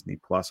dropping on Disney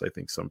Plus, I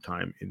think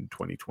sometime in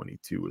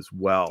 2022 as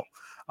well.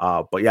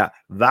 But yeah,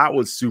 that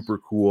was super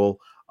cool.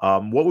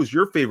 What was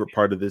your favorite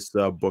part of this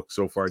book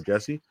so far,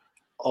 Jesse?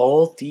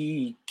 All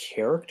the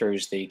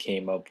characters they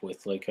came up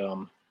with, like I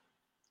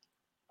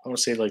want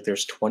to say like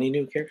there's 20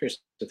 new characters.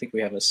 I think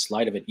we have a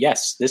slide of it.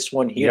 Yes, this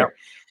one Yep. here.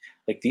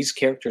 Like these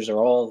characters are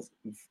all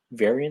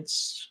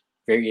variations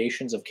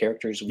of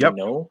characters we Yep.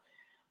 know,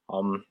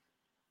 um,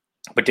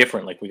 but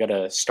different. Like we got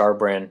a Star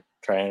Brand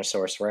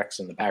Tyrannosaurus Rex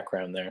in the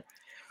background there.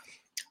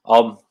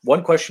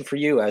 One question for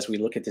you as we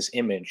look at this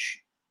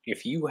image: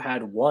 if you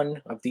had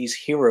one of these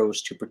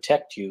heroes to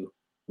protect you,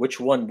 which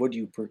one would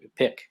you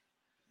pick?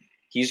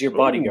 He's your Ooh,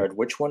 bodyguard.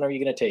 Which one are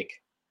you going to take?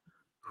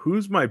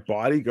 who's my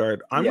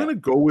bodyguard? I'm Yeah. gonna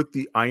go with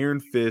the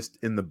Iron Fist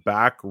in the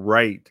back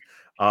right.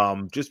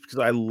 Just because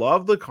I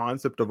love the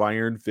concept of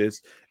Iron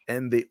Fist,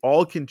 and they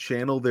all can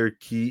channel their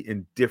ki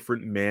in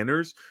different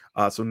manners.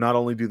 So not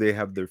only do they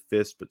have their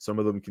fist, but some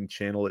of them can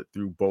channel it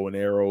through bow and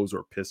arrows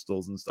or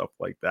pistols and stuff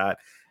like that.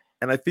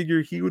 And I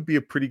figure he would be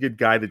a pretty good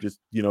guy to just,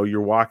 you're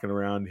walking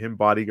around, him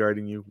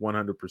bodyguarding you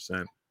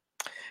 100%.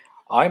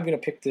 I'm gonna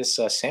pick this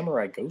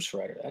Samurai Ghost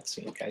Rider. That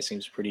guy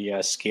seems pretty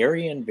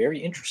scary and very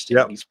interesting.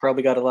 Yep. He's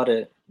probably got a lot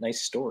of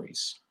nice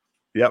stories.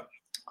 Yep.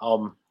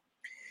 Um,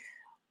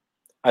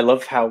 I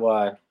love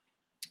how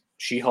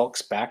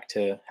She-Hulk's back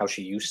to how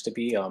she used to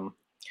be.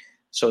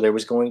 So there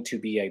was going to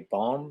be a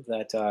bomb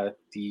that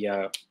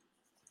the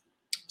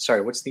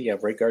sorry, what's the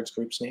Red Guards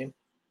group's name?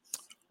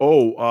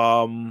 Oh,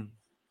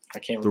 I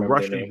can't the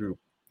remember their Russian name. group.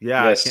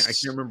 Yeah, I can't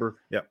Yes, remember.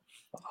 Yep.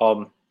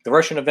 the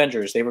Russian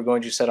Avengers. They were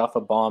going to set off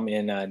a bomb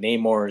in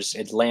Namor's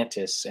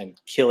Atlantis and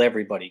kill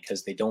everybody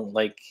because they don't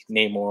like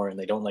Namor and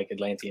they don't like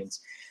Atlanteans.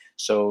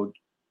 So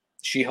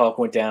She-Hulk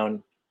went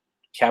down,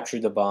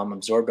 captured the bomb,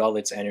 absorbed all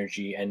its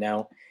energy, and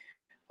now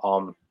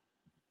um,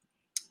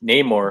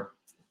 Namor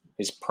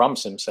has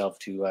promised himself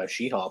to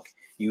She-Hulk.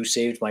 You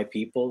saved my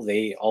people.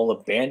 They all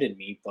abandoned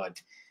me,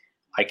 but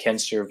I can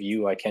serve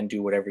you. I can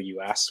do whatever you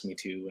ask me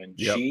to. And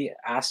Yep. she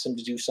asked him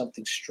to do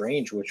something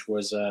strange, which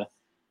was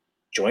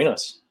join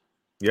us,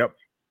 Yep.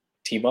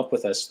 team up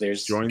with us.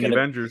 Join the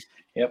Avengers.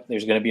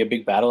 There's gonna be a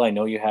big battle. I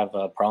know you have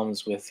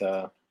problems with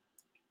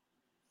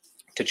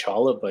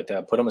T'Challa,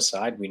 but put him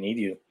aside. We need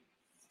you.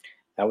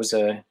 That was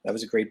a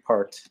great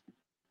part.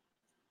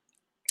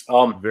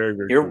 Very,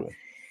 very Here cool.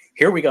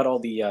 here we got all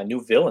the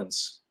new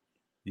villains.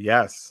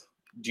 Yes.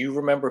 Do you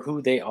remember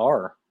who they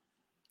are?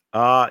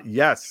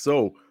 Yes.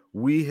 So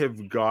we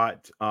have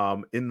got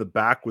in the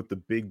back with the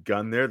big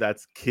gun there.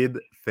 That's Kid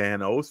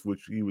Thanos,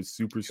 which he was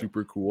super, Sure.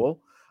 super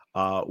cool.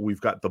 We've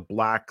got the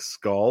Black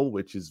Skull,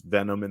 which is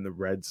Venom in the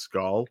red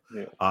skull.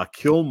 Yeah.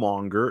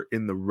 Killmonger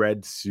in the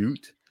red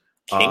suit.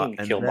 King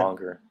And then,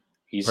 Killmonger. pardon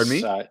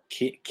He's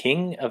me?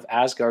 King of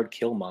Asgard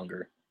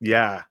Killmonger.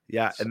 Yeah,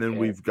 yeah. And then Okay.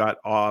 we've got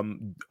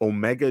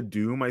Omega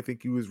Doom, I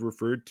think he was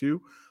referred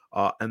to.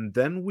 And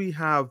then we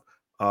have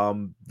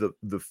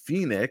the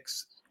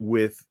Phoenix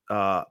with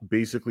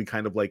basically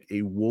kind of like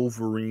a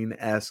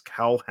Wolverine-esque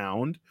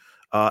hellhound.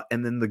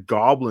 And then the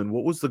Goblin,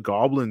 what was the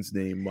Goblin's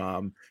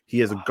name? He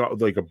has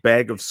like a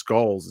bag of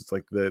skulls. It's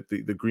like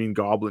the Green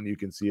Goblin, you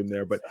can see him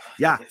there. But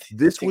yeah, I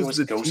this think it was was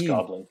the Ghost team.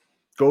 Goblin.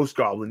 Ghost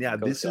Goblin. Yeah,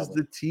 Ghost this is Goblin.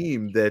 the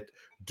team that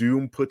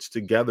Doom puts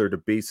together to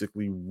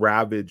basically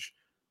ravage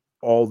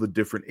all the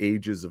different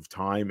ages of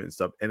time and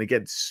stuff. And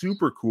again,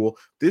 super cool.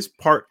 This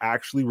part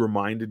actually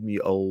reminded me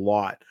a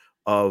lot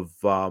of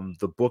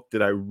the book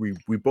that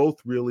we both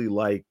really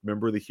like.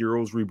 Remember the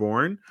Heroes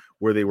Reborn,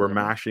 where they were Hmm.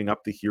 mashing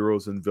up the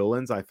heroes and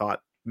villains? I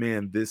thought,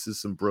 man, this is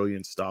some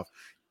brilliant stuff.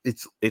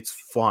 It's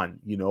fun,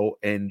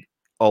 and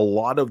a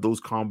lot of those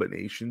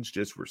combinations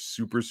just were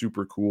super,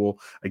 super cool.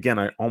 Again,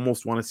 I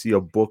almost want to see a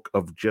book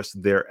of just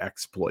their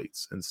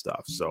exploits and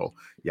stuff. So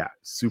yeah,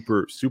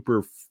 super,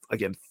 super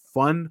again,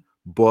 fun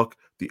book.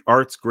 The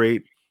art's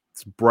great.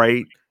 It's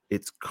bright.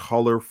 It's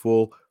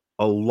colorful.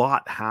 A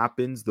lot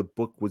happens. The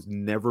book was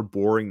never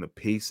boring. The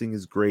pacing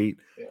is great.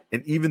 Yeah,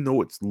 And even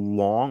though it's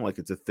long, like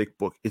it's a thick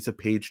book, it's a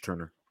page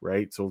turner,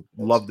 right? So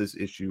that's love this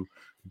issue.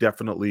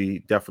 Definitely,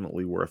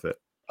 definitely worth it.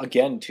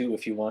 again too.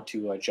 If you want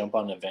to jump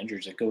on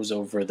Avengers, it goes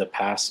over the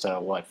past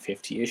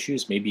 50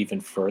 issues, maybe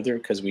even further,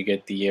 because we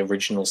get the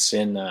original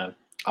Sin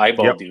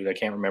eyeball Yep. dude. I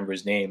can't remember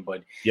his name,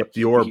 but Yep.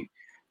 The orb.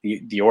 he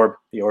the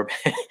orb.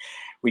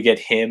 We get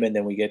him, and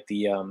then we get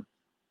the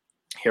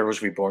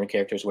Heroes Reborn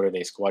characters. What are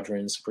they?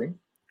 Squadron Supreme.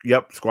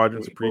 Yep.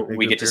 Squadron Supreme make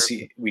We an get to appearance.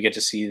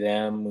 see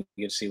them. We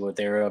get to see what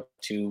they're up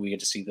to. We get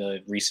to see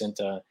the recent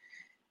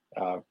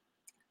uh,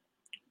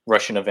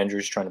 Russian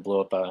Avengers trying to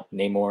blow up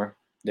Namor.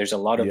 There's a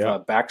lot of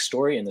Yep.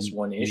 backstory in A this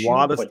one issue,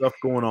 lot of but stuff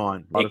going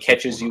on. A lot it of stuff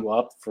catches going on. you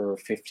up for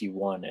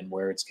 51 and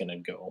where it's going to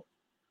go.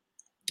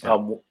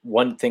 Yep.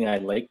 One thing I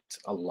liked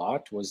a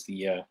lot was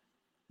the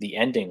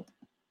ending.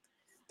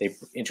 They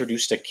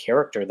introduced a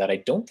character that I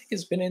don't think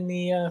has been in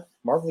the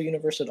Marvel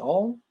universe at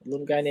all. A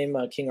little guy named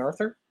King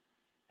Arthur.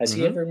 Has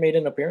he Hmm. ever made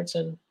an appearance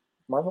in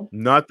Marvel?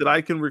 Not that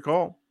I can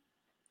recall.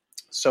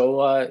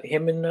 So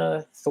him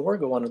and Thor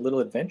go on a little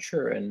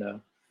adventure,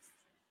 and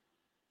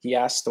he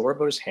asks Thor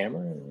about his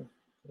hammer, and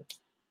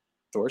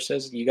Thor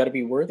says, "You got to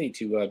be worthy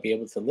to be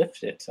able to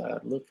lift it.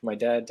 Look, my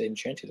dad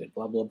enchanted it.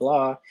 Blah blah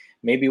blah.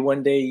 Maybe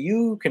one day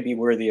you can be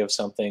worthy of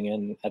something."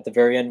 And at the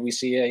very end, we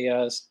see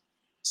a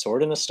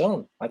sword and a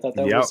stone. I thought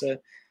that Yep. was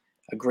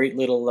a great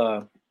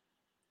little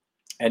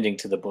ending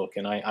to the book,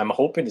 and I'm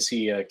hoping to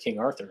see King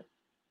Arthur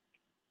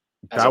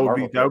as That a would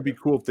be Marvel that would be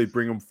character. cool if they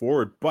bring him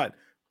forward. But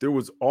there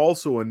was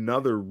also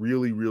another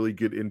really, really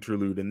good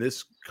interlude, and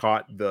this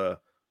caught the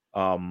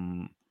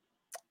um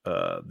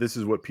this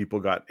is what people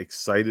got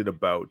excited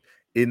about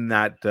in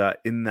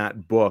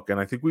that book. And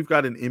I think we've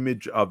got an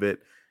image of it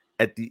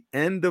at the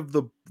end of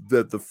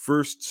the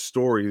first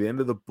story, the end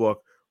of the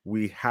book.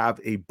 We have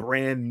a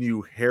brand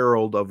new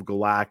Herald of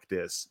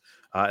Galactus,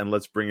 and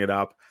let's bring it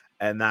up,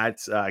 and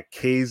that's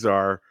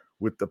Kazar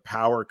with the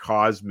power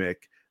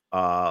cosmic,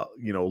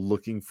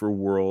 looking for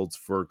worlds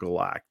for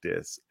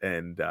Galactus.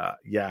 And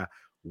yeah,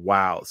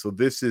 wow. So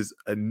this is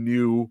a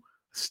new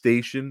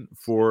station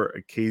for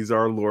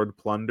Kazar Lord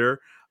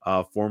Plunder,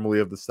 formerly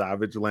of the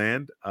Savage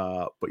Land.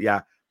 But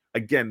yeah,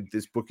 again,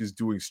 this book is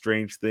doing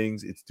strange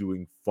things, it's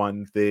doing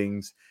fun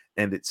things,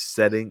 and it's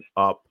setting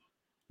up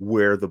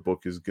where the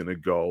book is going to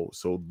go.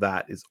 So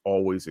that is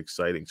always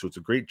exciting. So it's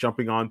a great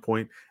jumping on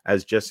point.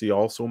 As Jesse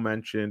also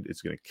mentioned,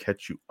 it's going to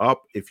catch you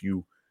up if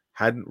you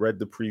hadn't read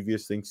the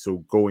previous thing. So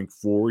going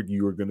forward,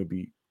 you are going to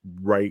be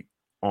right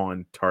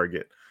on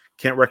target.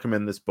 Can't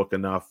recommend this book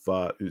enough.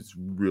 It's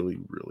really,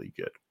 really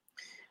good.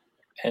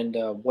 And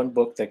one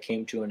book that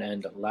came to an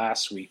end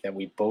last week that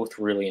we both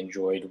really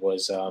enjoyed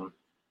was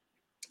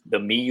The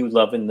Me You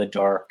Love in the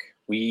Dark.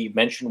 We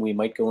mentioned we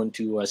might go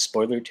into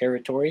spoiler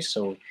territory,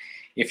 so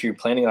if you're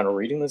planning on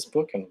reading this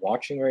book and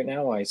watching right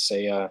now, I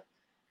say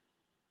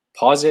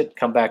pause it,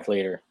 come back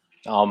later.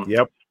 Um,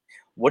 Yep.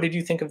 what did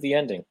you think of the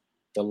ending,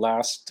 the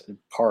last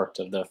part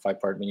of the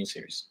 5-part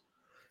miniseries?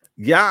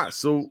 Yeah,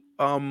 so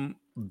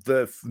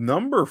the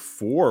number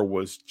 4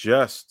 was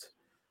just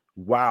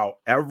wow,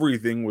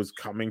 everything was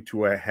coming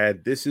to a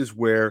head. This is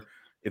where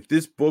if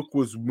this book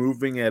was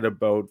moving at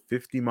about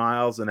 50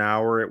 miles an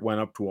hour, it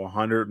went up to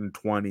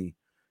 120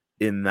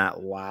 in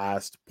that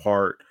last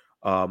part.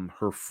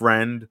 her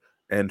friend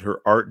and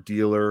her art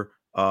dealer,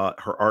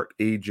 her art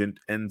agent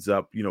ends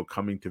up,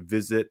 coming to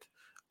visit.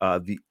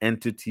 The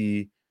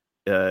entity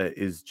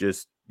is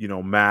just,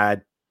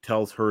 mad,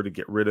 tells her to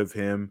get rid of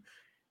him.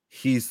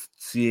 He's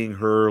seeing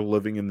her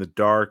living in the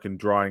dark and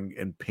drawing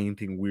and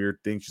painting weird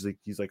things.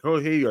 He's like, oh,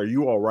 hey, are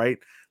you all right?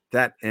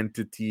 That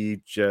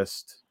entity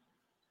just,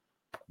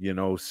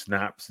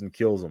 snaps and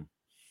kills him.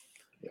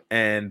 Yep.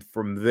 And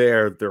from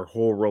there, their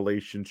whole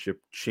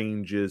relationship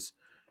changes.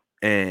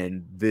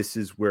 And this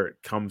is where it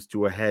comes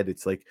to a head.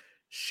 It's like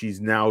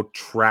she's now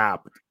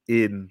trapped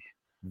in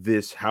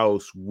this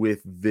house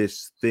with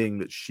this thing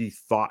that she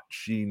thought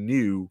she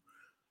knew.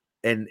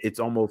 And it's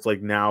almost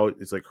like now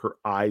it's like her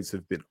eyes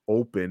have been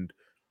opened,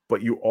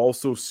 but you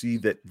also see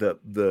that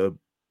the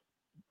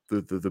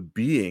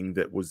being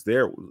that was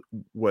there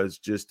was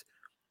just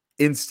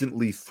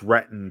instantly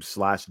threatened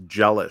slash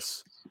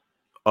jealous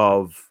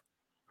of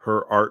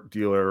her art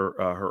dealer,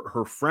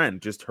 her friend,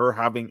 just her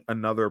having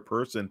another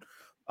person,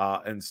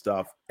 and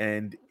stuff.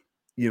 And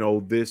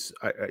this,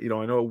 I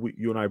know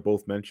you and I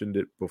both mentioned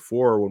it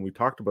before when we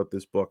talked about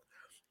this book.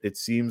 It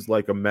seems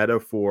like a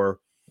metaphor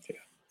Yeah.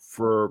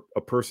 for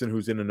a person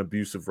who's in an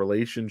abusive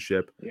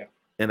relationship, Yeah.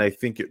 and I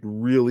think it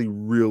really,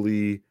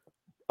 really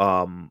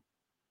um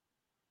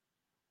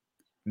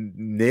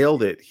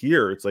nailed it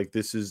here. It's like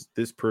this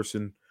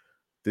person,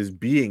 this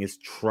being is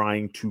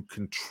trying to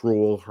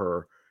control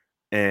her,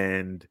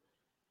 and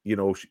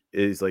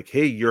is like,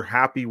 hey, you're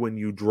happy when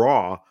you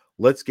draw,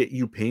 let's get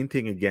you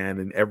painting again,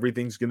 and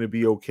everything's going to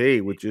be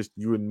okay with just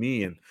you and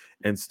me,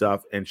 and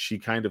stuff. And she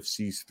kind of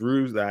sees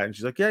through that, and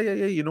she's like, yeah,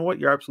 you know what,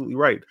 you're absolutely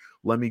right,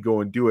 let me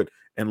go and do it.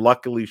 And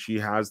luckily she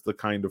has the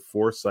kind of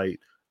foresight,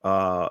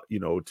 to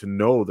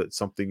know that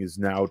something is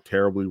now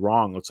terribly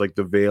wrong. It's like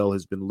the veil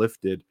has been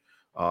lifted,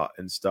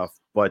 and stuff.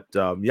 But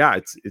yeah,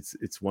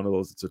 it's one of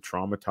those, it's a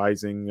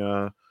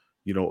traumatizing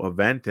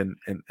event,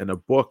 and a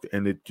book.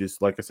 And it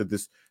just, like I said,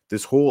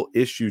 this whole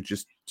issue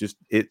just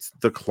it's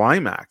the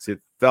climax. It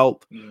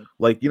felt Mm.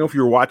 like, if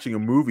you're watching a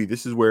movie,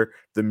 this is where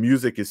the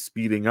music is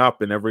speeding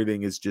up and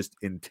everything is just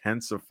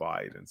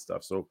intensified and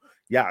stuff. So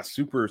yeah,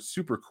 super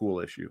super cool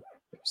issue.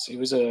 It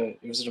was an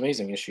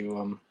amazing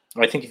issue.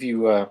 I think if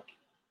you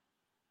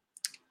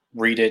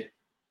read it,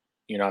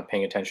 you're not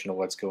paying attention to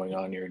what's going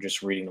on. You're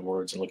just reading the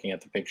words and looking at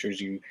the pictures.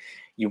 You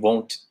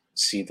won't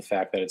see the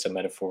fact that it's a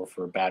metaphor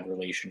for a bad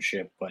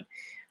relationship. But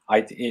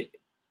I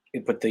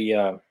it put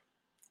the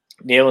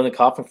nail in the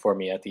coffin for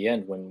me at the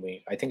end when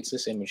I think it's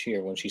this image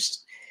here when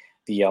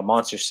the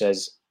monster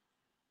says,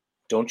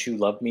 "Don't you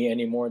love me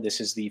anymore?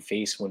 This is the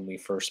face when we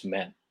first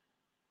met."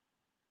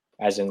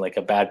 As in, like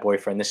a bad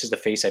boyfriend. This is the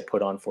face I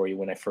put on for you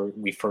when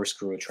we first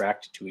grew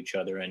attracted to each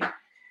other, and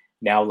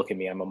now look at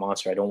me. I'm a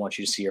monster. I don't want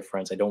you to see your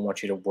friends. I don't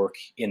want you to work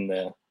in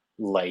the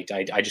light.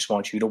 I just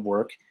want you to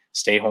work,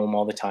 stay home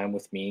all the time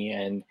with me,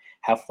 and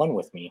have fun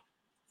with me.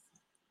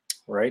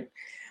 Right?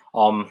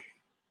 Um,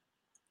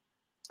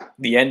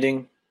 the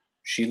ending.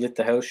 She lit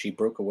the house. She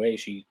broke away.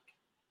 She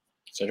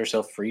set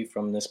herself free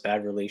from this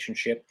bad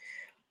relationship.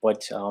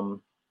 But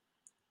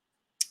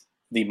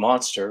the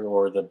monster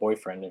or the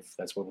boyfriend, if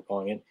that's what we're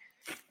calling it,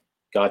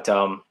 got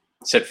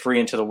set free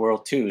into the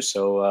world too.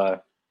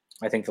 So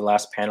I think the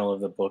last panel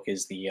of the book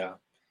is the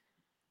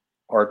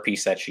art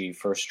piece that she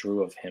first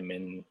drew of him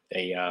in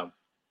a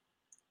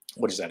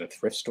what is that, a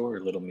thrift store or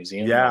a little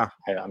museum? Yeah,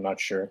 I'm not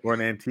sure. or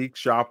an antique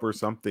shop or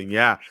something.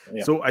 Yeah.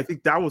 Yeah, So I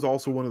think that was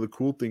also one of the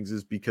cool things,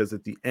 is because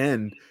at the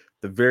end,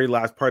 the very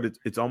last part,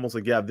 it's almost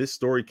like, yeah, this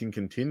story can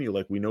continue.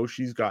 Like, we know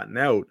she's gotten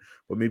out,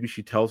 but maybe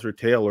she tells her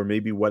tale, or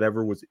maybe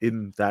whatever was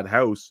in that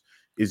house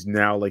is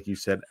now, like you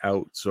said,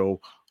 out. So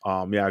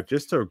yeah,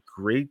 just a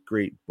great,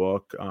 great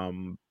book.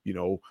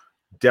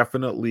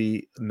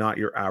 Definitely not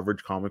your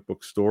average comic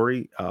book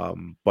story.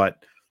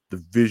 But the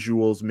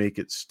visuals make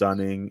it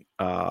stunning,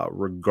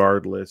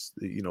 regardless.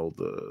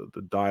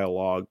 The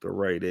dialogue, the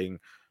writing,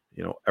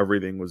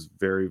 everything was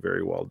very,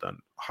 very well done.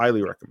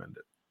 Highly recommend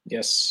it.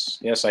 yes,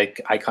 yes. I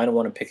kind of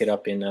want to pick it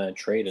up in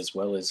trade as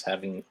well as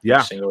having each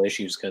Yeah, single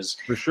issues because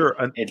for sure.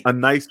 it A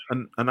nice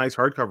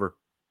hardcover.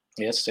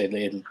 yes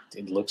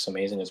it looks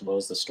amazing as well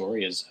as the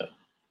story is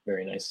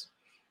very nice.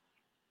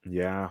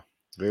 Yeah,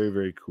 very,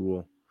 very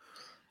cool.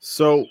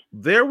 So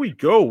there we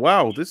go.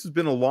 Wow, this has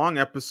been a long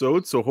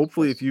episode. So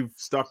hopefully, if Yes. you've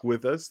stuck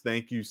with us,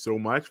 thank you so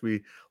much.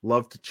 We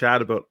love to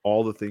chat about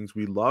all the things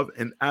we love.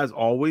 And as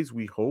always,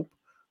 we hope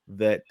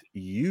that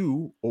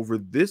you over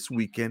this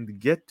weekend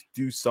get to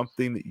do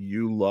something that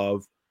you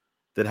love,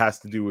 that has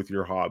to do with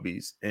your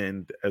hobbies.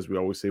 And as we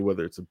always say,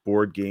 whether it's a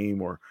board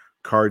game or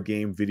card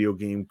game, video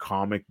game,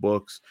 comic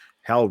books,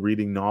 hell,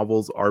 reading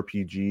novels,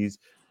 RPGs,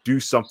 do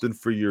something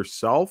for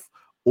yourself.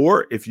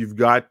 Or if you've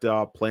got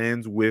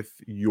plans with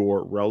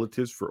your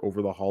relatives for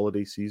over the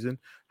holiday season,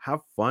 have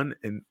fun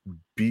and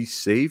be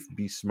safe,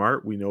 be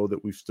smart. We know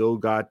that we've still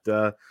got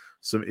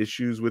some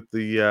issues with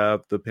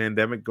the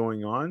pandemic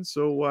going on,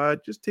 so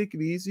just take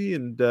it easy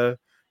and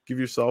give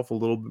yourself a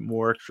little bit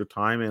more extra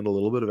time and a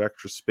little bit of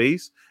extra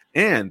space.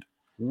 And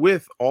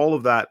with all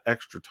of that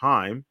extra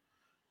time,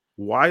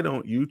 why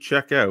don't you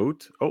check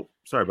out? Oh,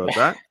 sorry about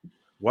that.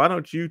 Why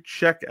don't you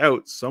check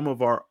out some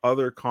of our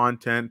other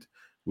content?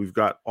 We've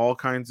got all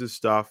kinds of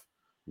stuff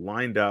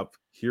lined up.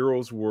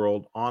 Heroes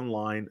World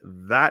Online.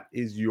 That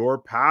is your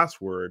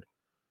password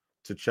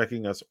to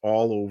checking us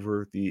all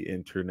over the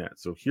internet.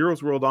 So,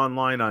 Heroes World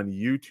Online on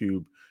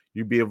YouTube,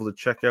 you'll be able to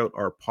check out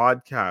our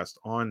podcast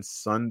on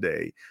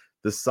Sunday.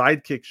 The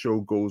Sidekick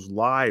Show goes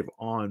live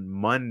on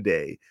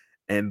Monday,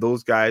 and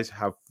those guys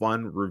have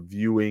fun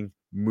reviewing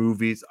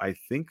movies. I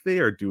think they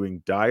are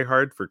doing Die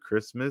Hard for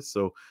Christmas,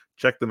 so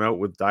check them out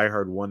with Die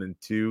Hard 1 and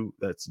 2.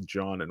 That's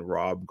John and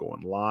Rob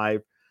going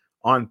live.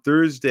 On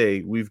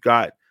Thursday, we've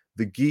got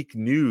the Geek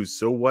News,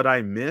 So What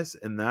I Miss,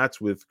 and that's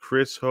with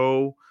Chris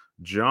Ho,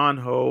 John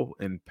Ho,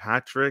 and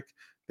Patrick.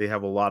 They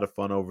have a lot of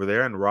fun over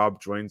there, and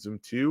Rob joins them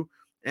too.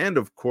 And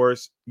of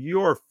course,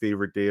 your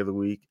favorite day of the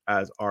week,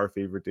 as our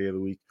favorite day of the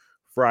week,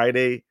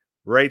 Friday,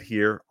 right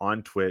here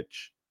on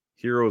Twitch,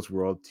 Heroes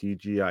World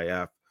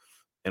TGIF.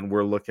 And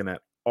we're looking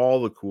at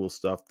all the cool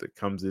stuff that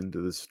comes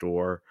into the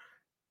store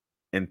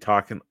and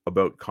talking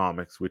about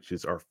comics, which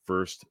is our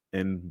first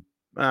and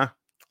I'm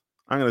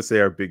going to say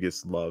our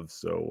biggest love.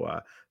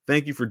 So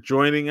thank you for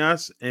joining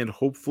us, and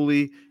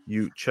hopefully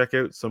you check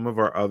out some of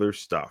our other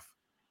stuff.